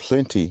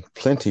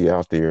plenty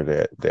out there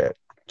that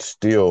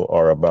still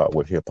are about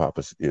what hip hop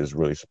is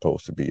really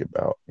supposed to be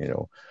about.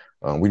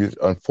 We just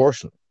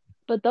unfortunately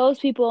But those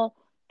people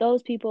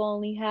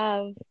only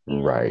have,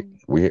 right.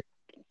 We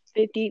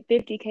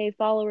 50K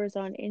followers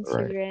on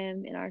right,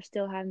 Instagram and are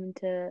still having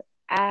to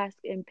ask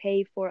and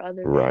pay for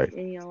other right,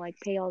 and like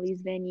pay all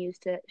these venues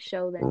to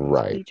show them and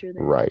right, feature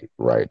them. right,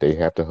 right. They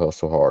have to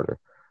hustle harder.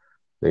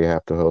 They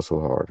have to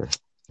hustle harder.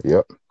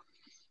 Yep.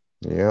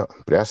 Yeah,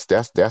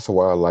 that's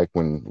why I like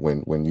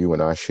when you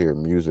and I share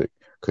music,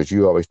 because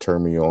you always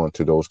turn me on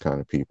to those kind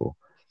of people,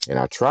 and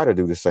I try to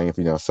do the same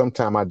for you.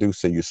 Sometimes I do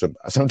send you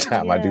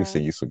sometimes I do Yeah.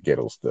 send you some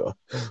ghetto stuff,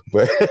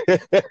 but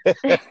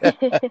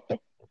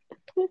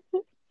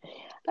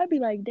I'd be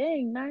like,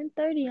 dang,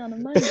 9:30 on a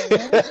Monday,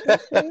 huh?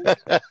 Okay.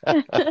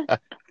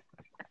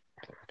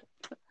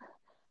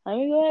 Let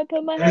me go ahead and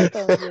put my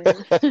headphones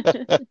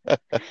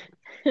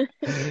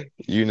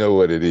you know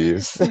what it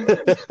is.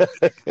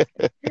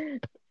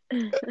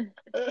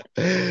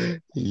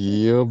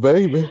 Yeah,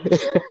 baby.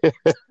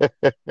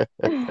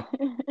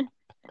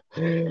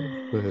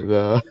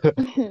 But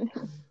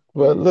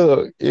but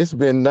look, it's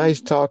been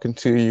nice talking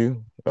to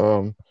you.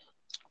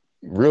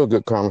 Real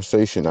good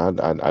conversation.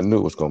 I knew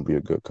it was going to be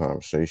a good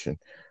conversation.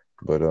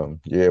 But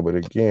yeah, but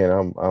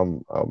again,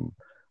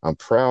 I'm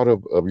proud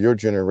of your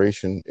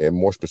generation, and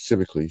more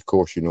specifically, of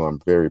course, I'm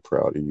very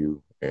proud of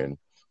you, and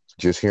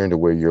just hearing the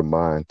way your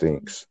mind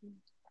thinks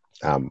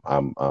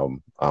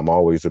I'm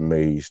always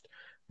amazed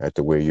at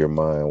the way your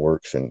mind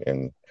works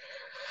and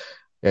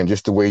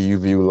just the way you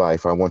view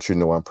life. I want you to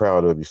know I'm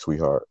proud of you,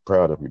 sweetheart.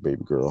 Proud of you,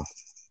 baby girl.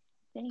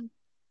 Thank,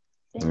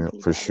 Yeah, thank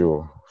you, for Daddy.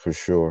 sure, for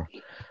sure.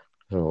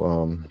 So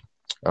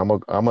I'm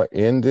gonna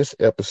end this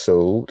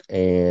episode,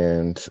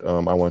 and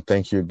I want to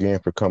thank you again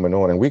for coming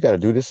on. And we got to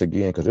do this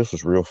again because this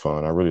was real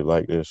fun. I really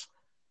like this.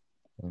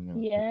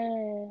 Yeah,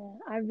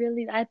 I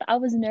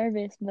was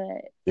nervous,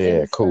 but it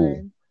Yeah, was cool,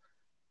 fun.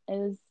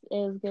 It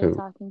was good cool.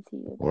 talking to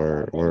you about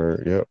all this.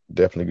 Yep,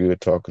 definitely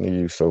good talking to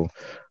you. So,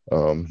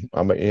 I'm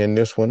gonna end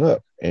this one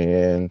up,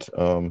 and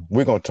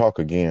we're gonna talk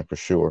again for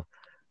sure.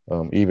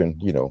 Even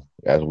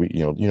as we,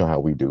 how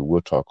we do.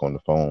 We'll talk on the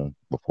phone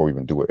before we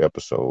even do an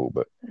episode.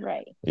 But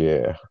Right.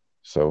 yeah,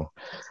 so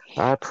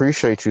I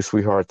appreciate you,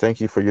 sweetheart.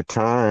 Thank you for your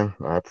time.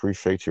 I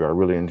appreciate you. I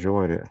really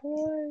enjoyed Of it.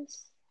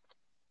 course.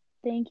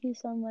 Thank you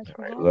so much All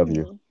for right, love having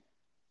you. me.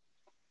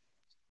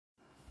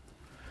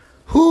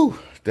 Whew,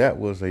 that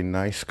was a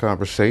nice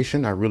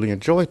conversation. I really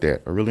enjoyed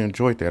that.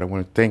 I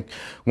want to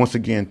once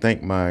again,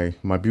 thank my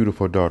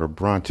beautiful daughter,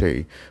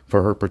 Bronte,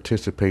 for her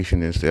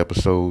participation in this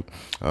episode.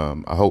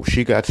 I hope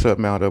she got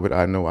something out of it.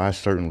 I know I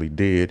certainly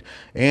did.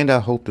 And I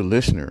hope the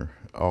listener,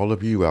 all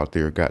of you out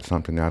there, got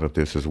something out of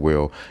this as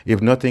well.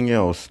 If nothing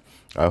else,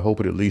 I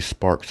hope it at least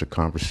sparks a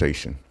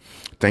conversation.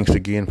 Thanks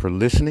again for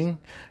listening.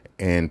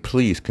 And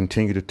please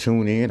continue to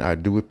tune in. I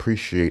do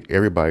appreciate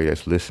everybody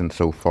that's listened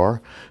so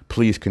far.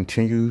 Please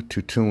continue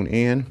to tune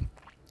in.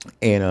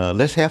 And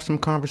let's have some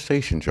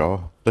conversations,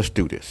 y'all. Let's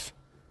do this.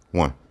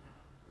 One.